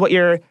 hey, this is what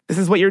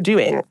you're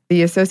doing.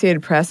 The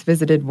Associated Press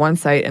visited one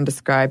site and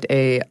described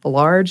a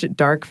large,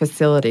 dark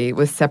facility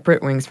with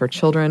separate wings for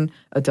children,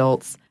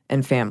 adults,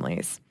 and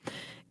families.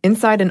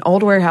 Inside an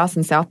old warehouse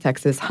in South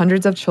Texas,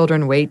 hundreds of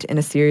children wait in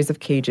a series of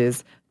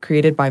cages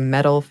created by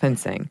metal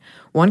fencing.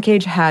 One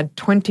cage had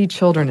 20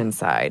 children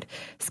inside.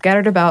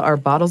 Scattered about are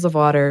bottles of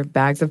water,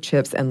 bags of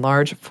chips, and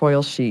large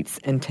foil sheets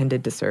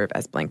intended to serve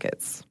as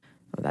blankets.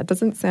 Well, that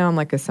doesn't sound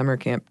like a summer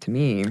camp to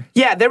me.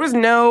 Yeah, there was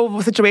no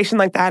situation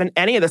like that in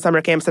any of the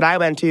summer camps that I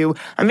went to.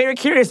 I'm very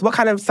curious what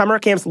kind of summer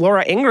camps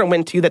Laura Ingram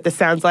went to that this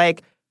sounds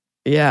like.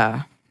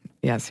 Yeah,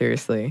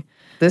 seriously.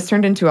 This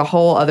turned into a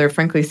whole other,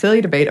 frankly, silly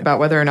debate about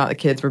whether or not the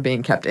kids were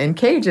being kept in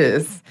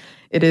cages.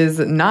 It is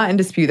not in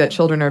dispute that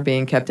children are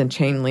being kept in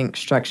chain-link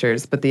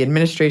structures, but the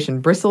administration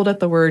bristled at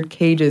the word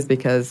cages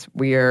because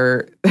we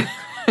are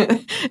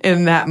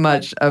in that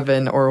much of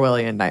an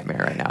Orwellian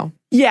nightmare right now.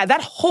 Yeah,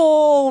 that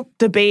whole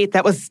debate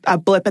that was a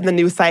blip in the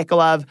news cycle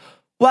of,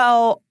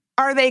 well,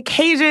 are they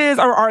cages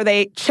or are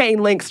they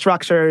chain-link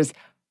structures?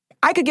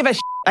 I could give a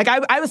Like,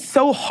 I was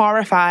so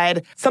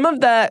horrified. Some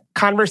of the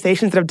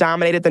conversations that have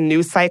dominated the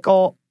news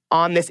cycle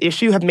on this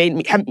issue have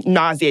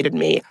nauseated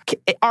me.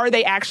 Are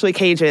they actually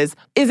cages?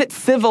 Is it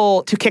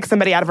civil to kick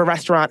somebody out of a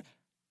restaurant?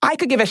 I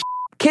could give a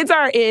Kids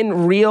are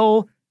in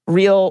real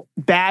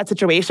bad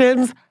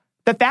situations.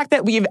 The fact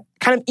that we've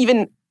kind of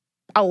even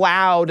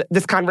allowed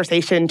this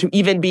conversation to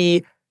even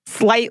be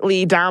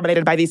slightly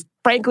dominated by these,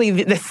 frankly,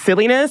 this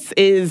silliness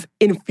is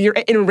it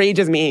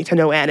enrages me to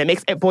no end.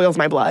 It boils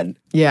my blood.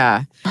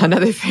 Yeah.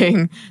 Another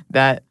thing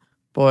that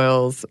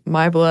boils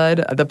my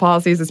blood, the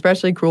policy is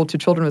especially cruel to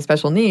children with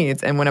special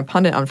needs. And when a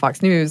pundit on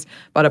Fox News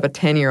brought up a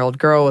 10-year-old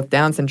girl with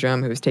Down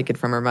syndrome who was taken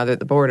from her mother at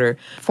the border,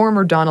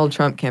 former Donald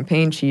Trump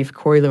campaign chief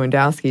Corey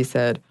Lewandowski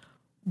said,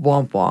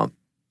 "Womp womp."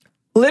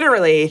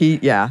 Literally.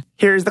 Yeah.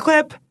 Here's the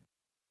clip.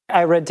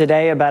 I read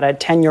today about a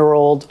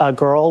 10-year-old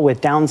girl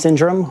with Down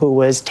syndrome who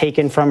was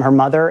taken from her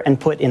mother and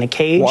put in a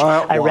cage.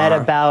 I read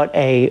about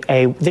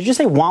did you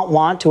say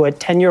want to a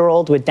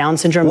 10-year-old with Down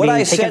syndrome what being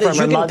I taken said from is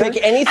her you can mother?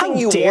 pick anything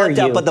you want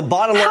out, but the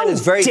bottom line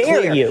is very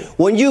clear. You?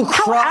 When you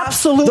How cross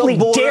absolutely the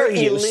border dare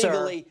you, illegally.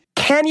 sir?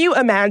 Can you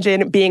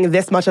imagine being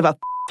this much of a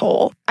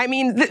hole? I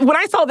mean, when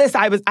I saw this,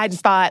 I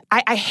just thought,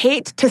 I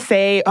hate to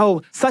say,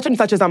 oh, such and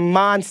such is a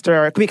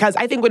monster, because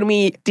I think when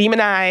we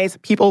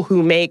demonize people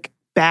who make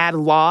bad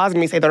laws and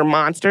we say they're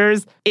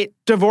monsters, it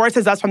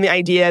divorces us from the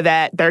idea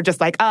that they're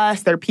just like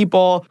us. They're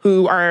people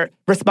who are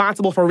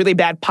responsible for really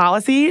bad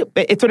policy.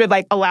 It sort of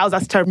like allows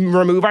us to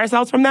remove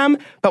ourselves from them.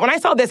 But when I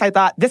saw this, I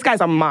thought, this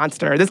guy's a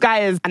monster. This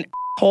guy is an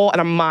asshole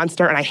and a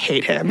monster, and I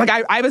hate him. Like,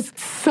 I was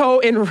so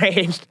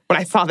enraged when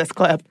I saw this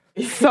clip.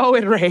 So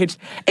enraged.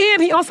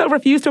 And he also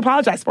refused to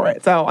apologize for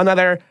it. So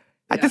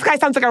this guy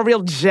sounds like a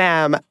real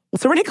gem.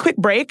 So we're going to take a quick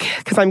break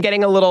because I'm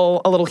getting a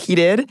little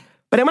heated.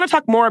 But I want to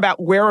talk more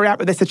about where we're at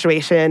with the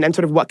situation and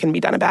sort of what can be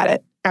done about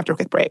it after a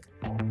quick break.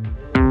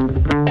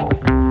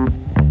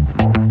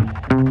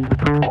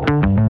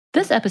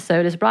 This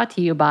episode is brought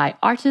to you by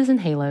Arches and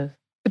Halos.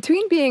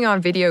 Between being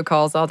on video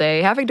calls all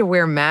day, having to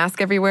wear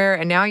masks everywhere,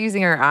 and now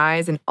using our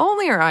eyes and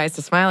only our eyes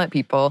to smile at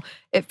people,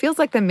 it feels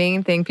like the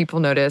main thing people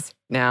notice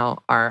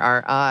now are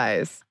our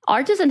eyes.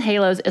 Arches and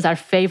Halos is our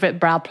favorite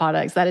brow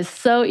products that is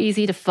so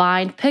easy to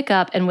find, pick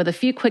up, and with a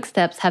few quick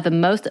steps have the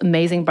most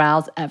amazing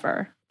brows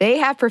ever. They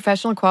have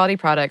professional quality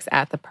products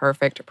at the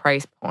perfect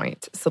price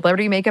point.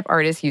 Celebrity makeup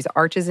artists use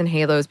Arches and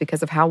Halos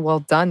because of how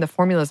well done the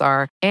formulas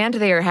are, and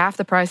they are half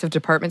the price of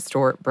department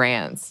store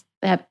brands.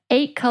 They have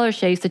 8 color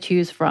shades to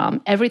choose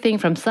from, everything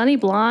from sunny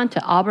blonde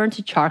to auburn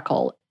to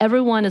charcoal.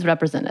 Everyone is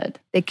represented.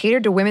 They cater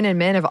to women and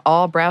men of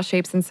all brow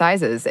shapes and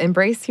sizes.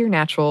 Embrace your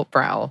natural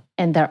brow.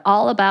 And they're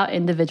all about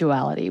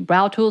individuality.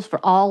 Brow tools for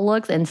all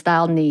looks and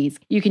style needs.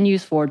 You can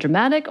use for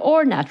dramatic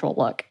or natural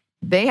look.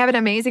 They have an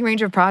amazing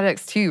range of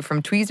products, too,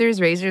 from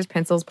tweezers, razors,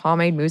 pencils,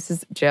 pomade,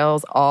 mousses,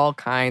 gels, all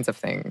kinds of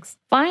things.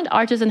 Find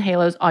Arches and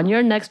Halos on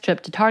your next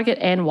trip to Target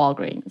and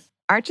Walgreens.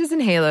 Arches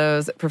and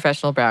Halos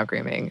Professional Brow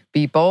Grooming.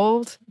 Be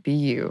bold, be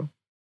you.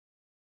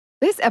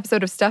 This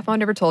episode of Stuff Mom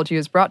Never Told You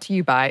is brought to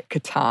you by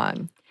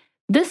Catan.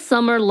 This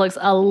summer looks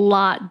a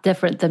lot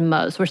different than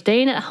most. We're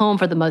staying at home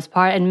for the most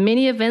part, and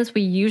many events we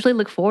usually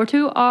look forward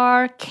to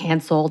are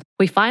canceled.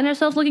 We find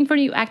ourselves looking for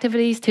new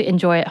activities to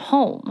enjoy at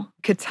home.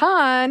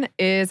 Catan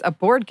is a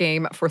board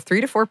game for 3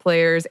 to 4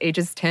 players,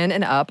 ages 10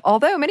 and up.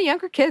 Although many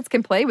younger kids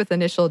can play with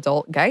initial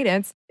adult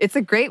guidance, it's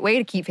a great way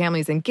to keep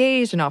families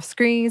engaged and off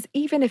screens,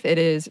 even if it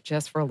is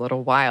just for a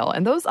little while.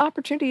 And those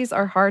opportunities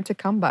are hard to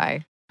come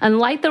by.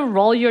 Unlike the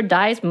roll your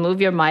dice, move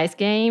your mice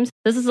games,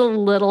 this is a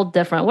little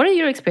different. What are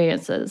your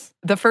experiences?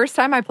 The first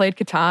time I played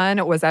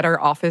Catan was at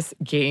our office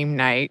game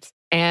night.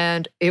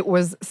 And it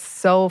was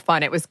so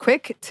fun. It was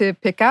quick to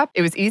pick up.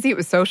 It was easy. It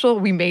was social.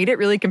 We made it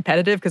really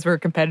competitive because we're a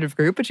competitive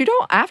group, but you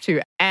don't have to.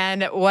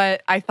 And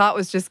what I thought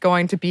was just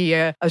going to be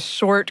a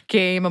short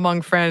game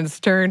among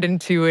friends turned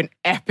into an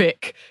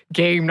epic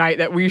game night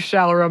that we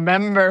shall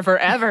remember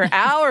forever.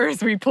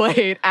 Hours we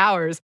played,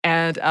 hours.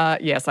 And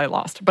yes, I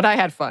lost, but I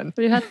had fun.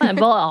 You had fun.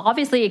 Well,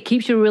 obviously it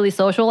keeps you really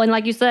social. And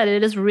like you said,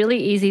 it is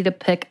really easy to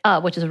pick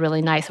up, which is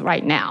really nice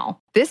right now.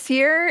 This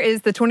year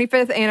is the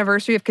 25th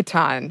anniversary of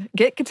Catan.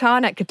 Get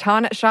Catan at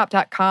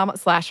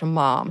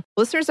catanshop.com/mom.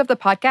 Listeners of the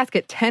podcast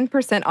get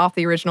 10% off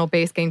the original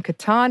base game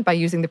Catan by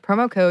using the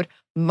promo code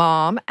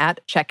MOM at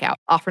checkout.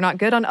 Offer not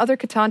good on other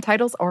Catan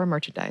titles or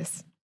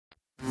merchandise.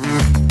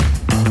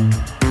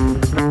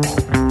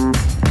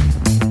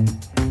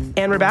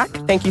 And we're back.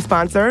 Thank you,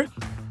 sponsor.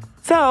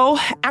 So,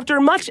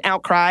 after much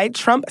outcry,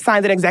 Trump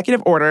signed an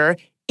executive order,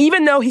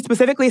 even though he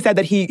specifically said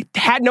that he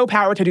had no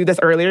power to do this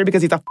earlier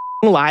because he's a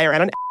liar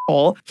and an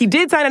asshole. He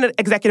did sign an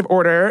executive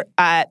order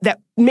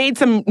that made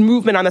some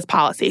movement on this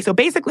policy. So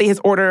basically,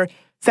 his order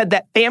said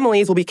that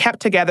families will be kept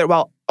together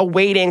while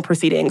awaiting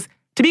proceedings.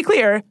 To be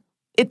clear,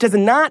 it does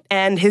not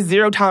end his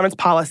zero-tolerance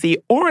policy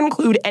or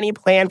include any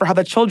plan for how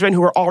the children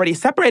who are already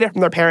separated from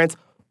their parents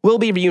will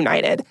be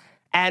reunited.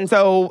 And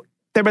so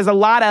there was a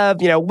lot of,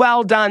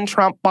 well done,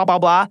 Trump, blah, blah,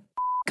 blah,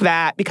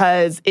 that,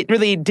 because it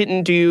really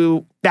didn't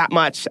do that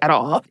much at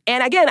all.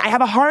 And again, I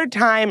have a hard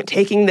time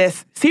taking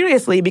this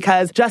seriously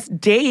because just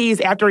days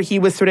after he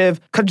was sort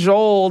of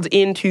cajoled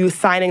into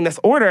signing this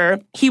order,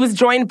 he was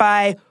joined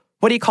by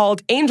what he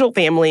called angel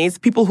families,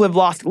 people who have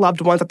lost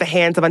loved ones at the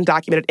hands of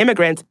undocumented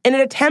immigrants, in an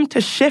attempt to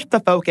shift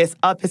the focus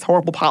of his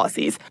horrible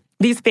policies.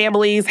 These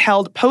families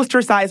held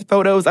poster-sized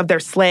photos of their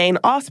slain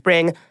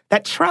offspring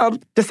that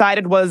Trump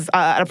decided was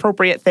an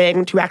appropriate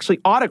thing to actually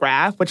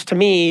autograph, which to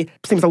me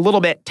seems a little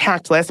bit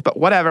tactless, but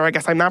whatever, I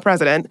guess I'm not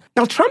president.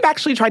 Now, Trump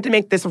actually tried to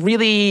make this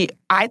really,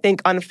 I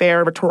think,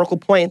 unfair rhetorical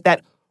point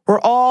that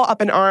we're all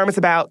up in arms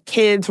about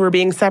kids who are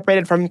being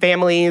separated from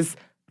families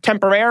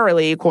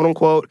temporarily, quote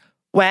unquote,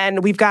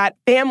 when we've got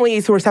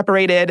families who are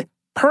separated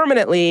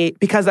permanently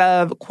because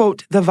of,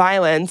 quote, the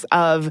violence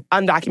of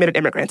undocumented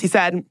immigrants. He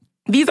said,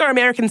 "These are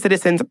American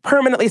citizens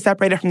permanently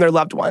separated from their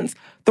loved ones."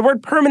 The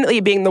word permanently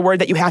being the word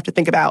that you have to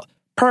think about.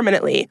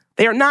 permanently.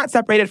 They are not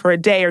separated for a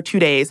day or 2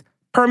 days.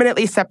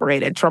 Permanently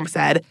separated, Trump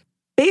said.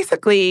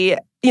 Basically,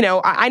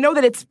 I know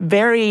that it's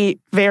very,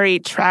 very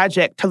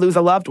tragic to lose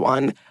a loved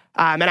one.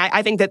 And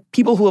I think that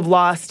people who have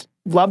lost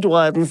loved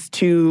ones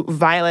to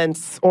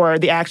violence or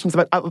the actions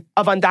of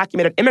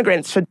undocumented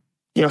immigrants should,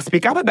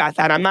 speak up about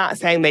that. I'm not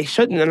saying they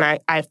shouldn't, and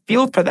I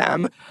feel for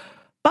them.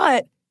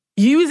 But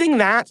using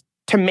that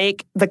to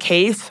make the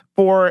case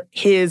for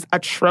his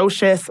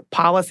atrocious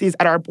policies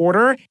at our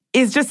border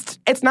is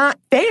it's not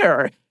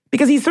fair.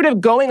 Because he's sort of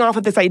going off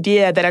of this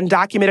idea that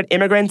undocumented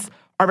immigrants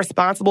are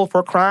responsible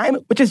for crime,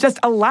 which is just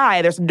a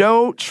lie. There's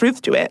no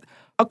truth to it.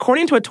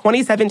 According to a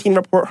 2017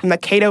 report from the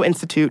Cato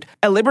Institute,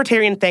 a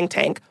libertarian think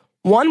tank,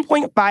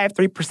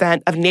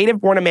 1.53% of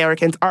native-born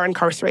Americans are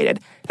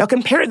incarcerated. Now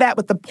compare that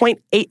with the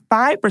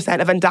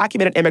 0.85% of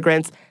undocumented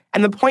immigrants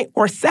and the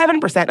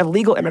 0.47% of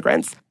legal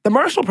immigrants. The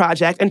Marshall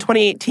Project in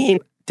 2018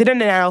 did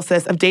an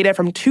analysis of data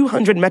from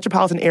 200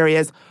 metropolitan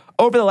areas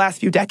over the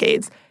last few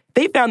decades.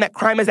 They found that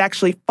crime has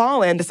actually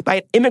fallen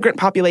despite immigrant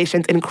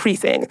populations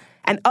increasing.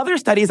 And other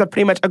studies have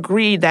pretty much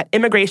agreed that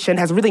immigration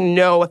has really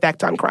no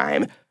effect on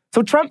crime.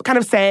 So Trump kind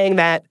of saying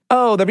that,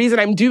 the reason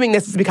I'm doing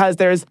this is because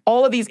there's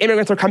all of these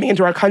immigrants are coming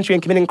into our country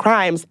and committing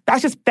crimes,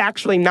 that's just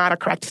factually not a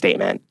correct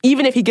statement,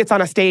 even if he gets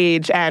on a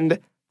stage and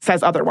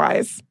says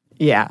otherwise.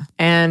 Yeah.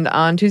 And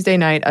on Tuesday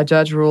night, a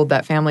judge ruled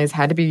that families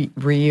had to be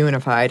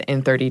reunified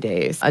in 30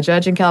 days. A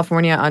judge in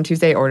California on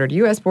Tuesday ordered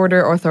U.S.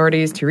 border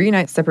authorities to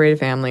reunite separated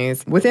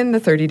families within the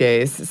 30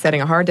 days,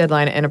 setting a hard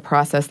deadline in a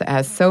process that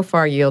has so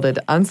far yielded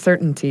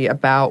uncertainty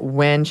about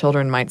when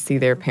children might see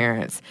their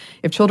parents.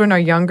 If children are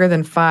younger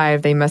than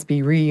 5, they must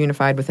be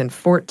reunified within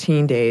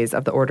 14 days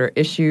of the order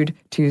issued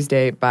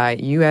Tuesday by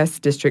U.S.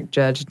 District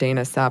Judge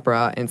Dana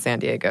Sabra in San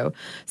Diego.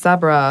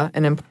 Sabra,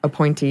 an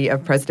appointee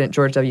of President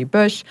George W.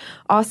 Bush,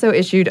 also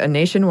issued a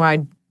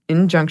nationwide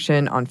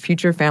injunction on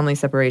future family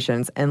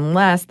separations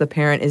unless the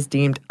parent is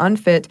deemed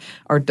unfit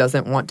or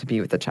doesn't want to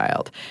be with the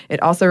child.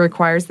 It also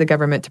requires the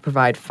government to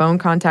provide phone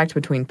contact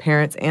between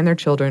parents and their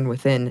children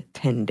within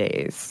 10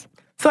 days.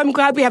 So I'm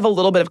glad we have a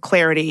little bit of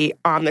clarity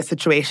on this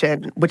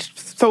situation, which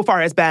so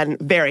far has been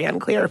very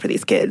unclear for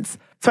these kids.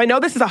 So I know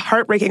this is a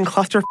heartbreaking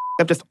cluster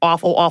of just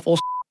awful, awful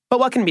but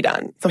what can be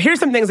done? So here's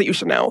some things that you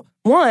should know.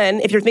 One,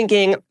 if you're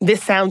thinking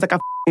this sounds like a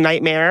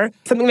nightmare,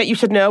 something that you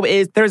should know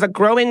is there's a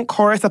growing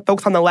chorus of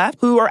folks on the left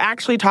who are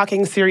actually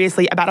talking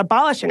seriously about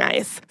abolishing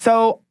ICE.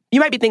 So you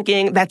might be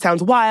thinking, that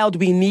sounds wild,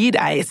 we need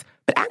ICE.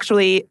 But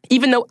actually,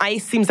 even though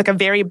ICE seems like a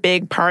very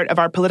big part of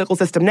our political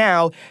system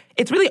now,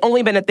 it's really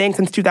only been a thing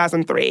since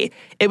 2003.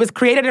 It was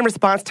created in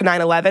response to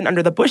 9/11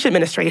 under the Bush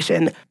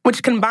administration,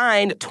 which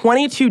combined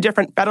 22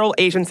 different federal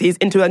agencies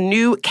into a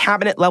new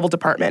cabinet-level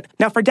department.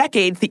 Now, for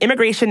decades, the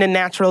Immigration and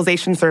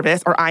Naturalization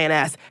Service, or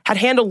INS, had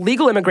handled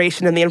legal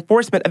immigration and the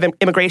enforcement of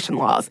immigration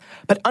laws.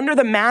 But under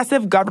the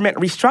massive government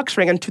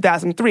restructuring in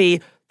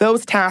 2003,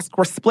 those tasks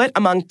were split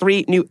among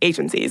 3 new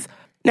agencies.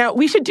 Now,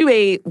 we should do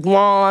a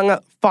long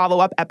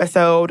follow-up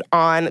episode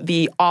on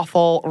the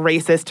awful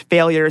racist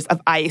failures of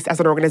ICE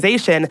as an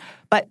organization,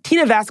 but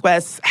Tina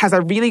Vasquez has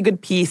a really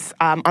good piece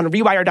on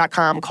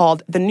Rewire.com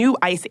called The New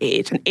ICE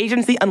Age, an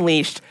agency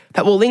unleashed,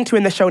 that we'll link to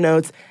in the show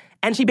notes.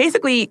 And she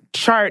basically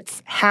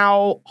charts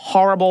how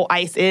horrible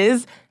ICE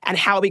is and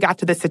how we got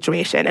to this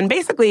situation. And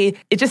basically,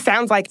 it just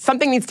sounds like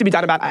something needs to be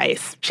done about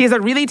ICE. She has a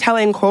really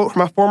telling quote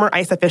from a former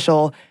ICE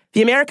official: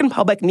 "The American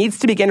public needs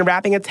to begin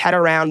wrapping its head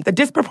around the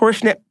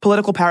disproportionate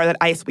political power that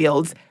ICE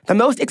wields. The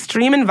most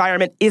extreme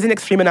environment isn't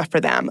extreme enough for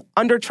them.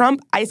 Under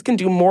Trump, ICE can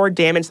do more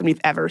damage than we've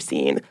ever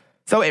seen."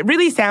 So it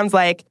really sounds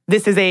like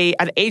this is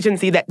an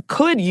agency that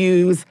could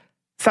use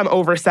some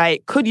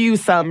oversight, could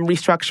use some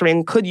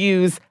restructuring, could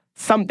use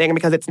something,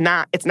 because it's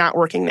not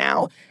working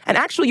now. And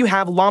actually, you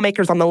have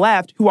lawmakers on the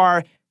left who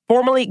are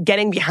formally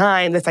getting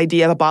behind this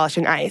idea of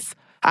abolishing ICE.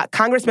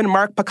 Congressman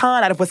Mark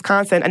Pecan out of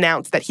Wisconsin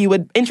announced that he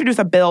would introduce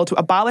a bill to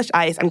abolish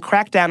ICE and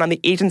crack down on the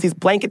agency's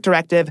blanket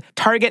directive,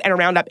 target and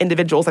round up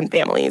individuals and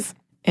families.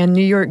 And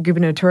New York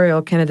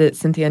gubernatorial candidate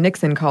Cynthia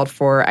Nixon called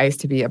for ICE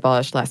to be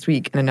abolished last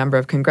week, and a number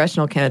of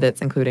congressional candidates,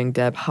 including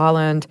Deb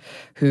Haaland,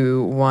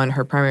 who won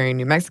her primary in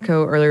New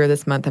Mexico earlier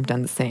this month, have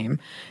done the same.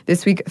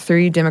 This week,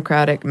 3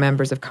 Democratic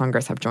members of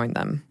Congress have joined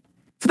them.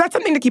 So that's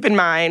something to keep in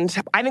mind.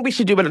 I think we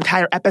should do an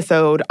entire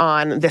episode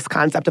on this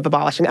concept of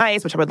abolishing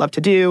ICE, which I would love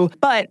to do.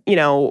 But,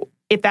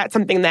 if that's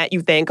something that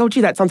you think, oh,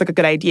 gee, that sounds like a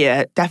good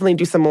idea, definitely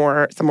do some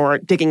more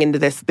digging into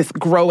this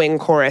growing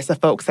chorus of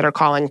folks that are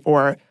calling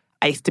for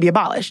ICE to be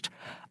abolished.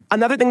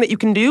 Another thing that you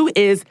can do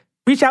is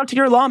reach out to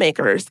your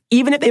lawmakers.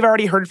 Even if they've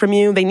already heard from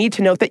you, they need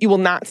to know that you will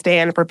not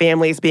stand for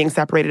families being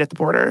separated at the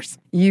borders.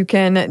 You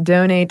can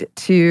donate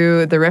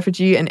to the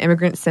Refugee and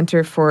Immigrant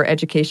Center for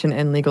Education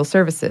and Legal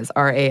Services,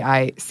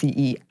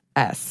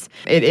 RAICES.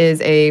 It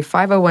is a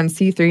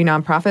 501c3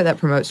 nonprofit that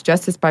promotes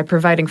justice by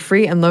providing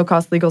free and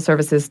low-cost legal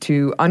services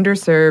to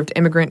underserved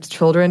immigrant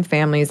children,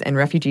 families, and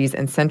refugees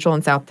in Central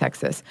and South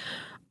Texas.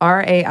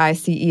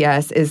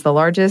 RAICES is the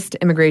largest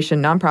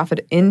immigration nonprofit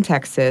in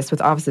Texas, with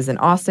offices in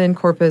Austin,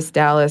 Corpus,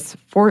 Dallas,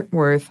 Fort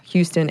Worth,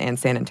 Houston, and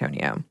San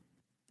Antonio.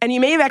 And you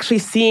may have actually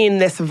seen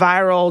this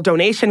viral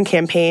donation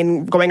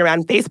campaign going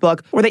around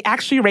Facebook where they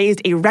actually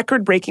raised a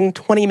record-breaking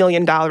 $20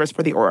 million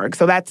for the org.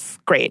 So that's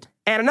great.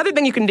 And another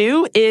thing you can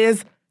do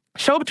is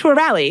show up to a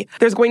rally.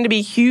 There's going to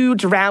be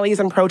huge rallies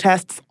and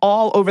protests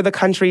all over the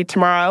country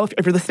tomorrow.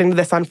 If you're listening to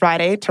this on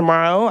Friday,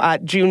 tomorrow,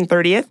 June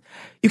 30th,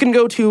 you can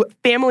go to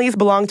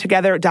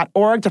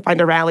familiesbelongtogether.org to find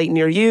a rally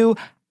near you.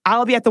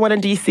 I'll be at the one in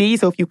D.C.,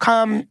 so if you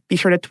come, be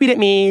sure to tweet at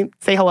me,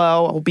 say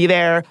hello. I'll be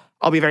there.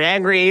 I'll be very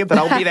angry, but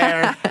I'll be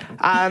there.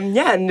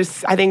 And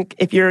just, I think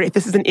if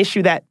this is an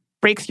issue that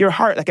breaks your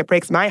heart, like it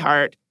breaks my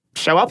heart,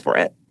 show up for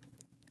it.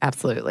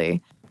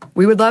 Absolutely.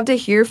 We would love to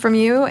hear from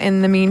you.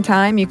 In the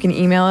meantime, you can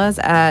email us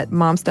at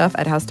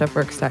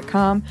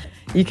momstuff@howstuffworks.com.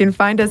 You can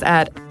find us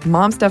at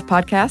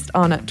momstuffpodcast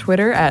on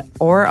Twitter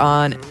or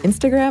on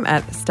Instagram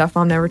at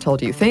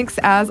stuffmomnevertoldyou. Thanks,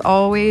 as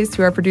always,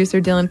 to our producer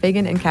Dylan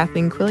Fagan and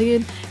Kathleen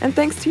Quillian, and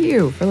thanks to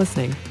you for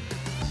listening.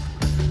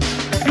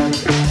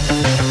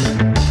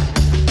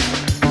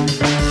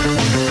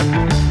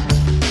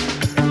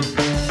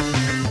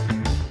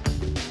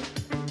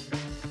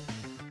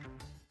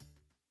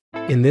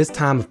 In this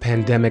time of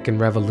pandemic and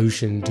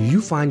revolution, do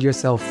you find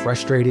yourself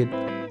frustrated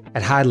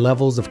at high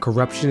levels of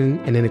corruption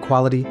and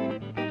inequality,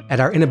 at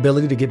our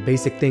inability to get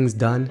basic things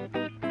done,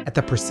 at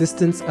the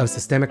persistence of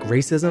systemic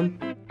racism?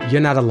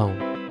 You're not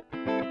alone.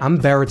 I'm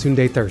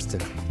Baratunde Thurston,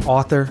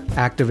 author,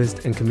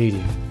 activist, and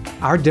comedian.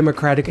 Our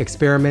democratic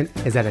experiment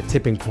is at a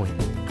tipping point,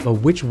 but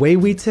which way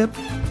we tip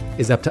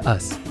is up to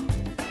us.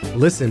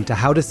 Listen to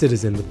How to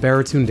Citizen with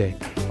Baratunde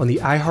on the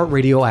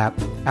iHeartRadio app,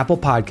 Apple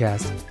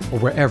Podcasts, or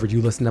wherever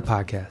you listen to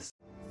podcasts.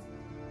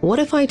 What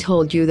if I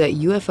told you that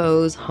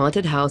UFOs,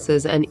 haunted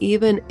houses, and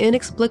even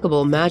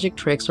inexplicable magic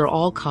tricks are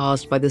all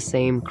caused by the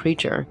same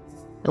creature?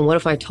 And what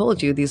if I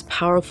told you these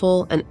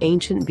powerful and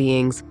ancient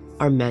beings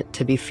are meant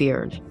to be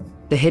feared?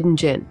 The Hidden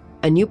Djinn,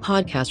 a new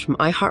podcast from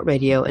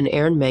iHeartRadio and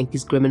Aaron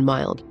Mahnke's Grim and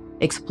Mild,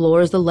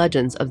 explores the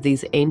legends of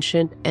these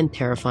ancient and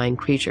terrifying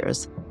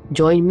creatures.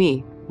 Join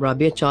me,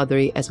 Rabia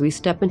Chaudhry, as we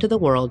step into the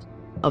world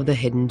of the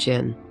Hidden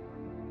Djinn.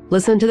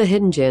 Listen to The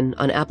Hidden Djinn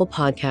on Apple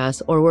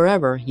Podcasts or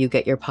wherever you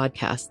get your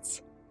podcasts.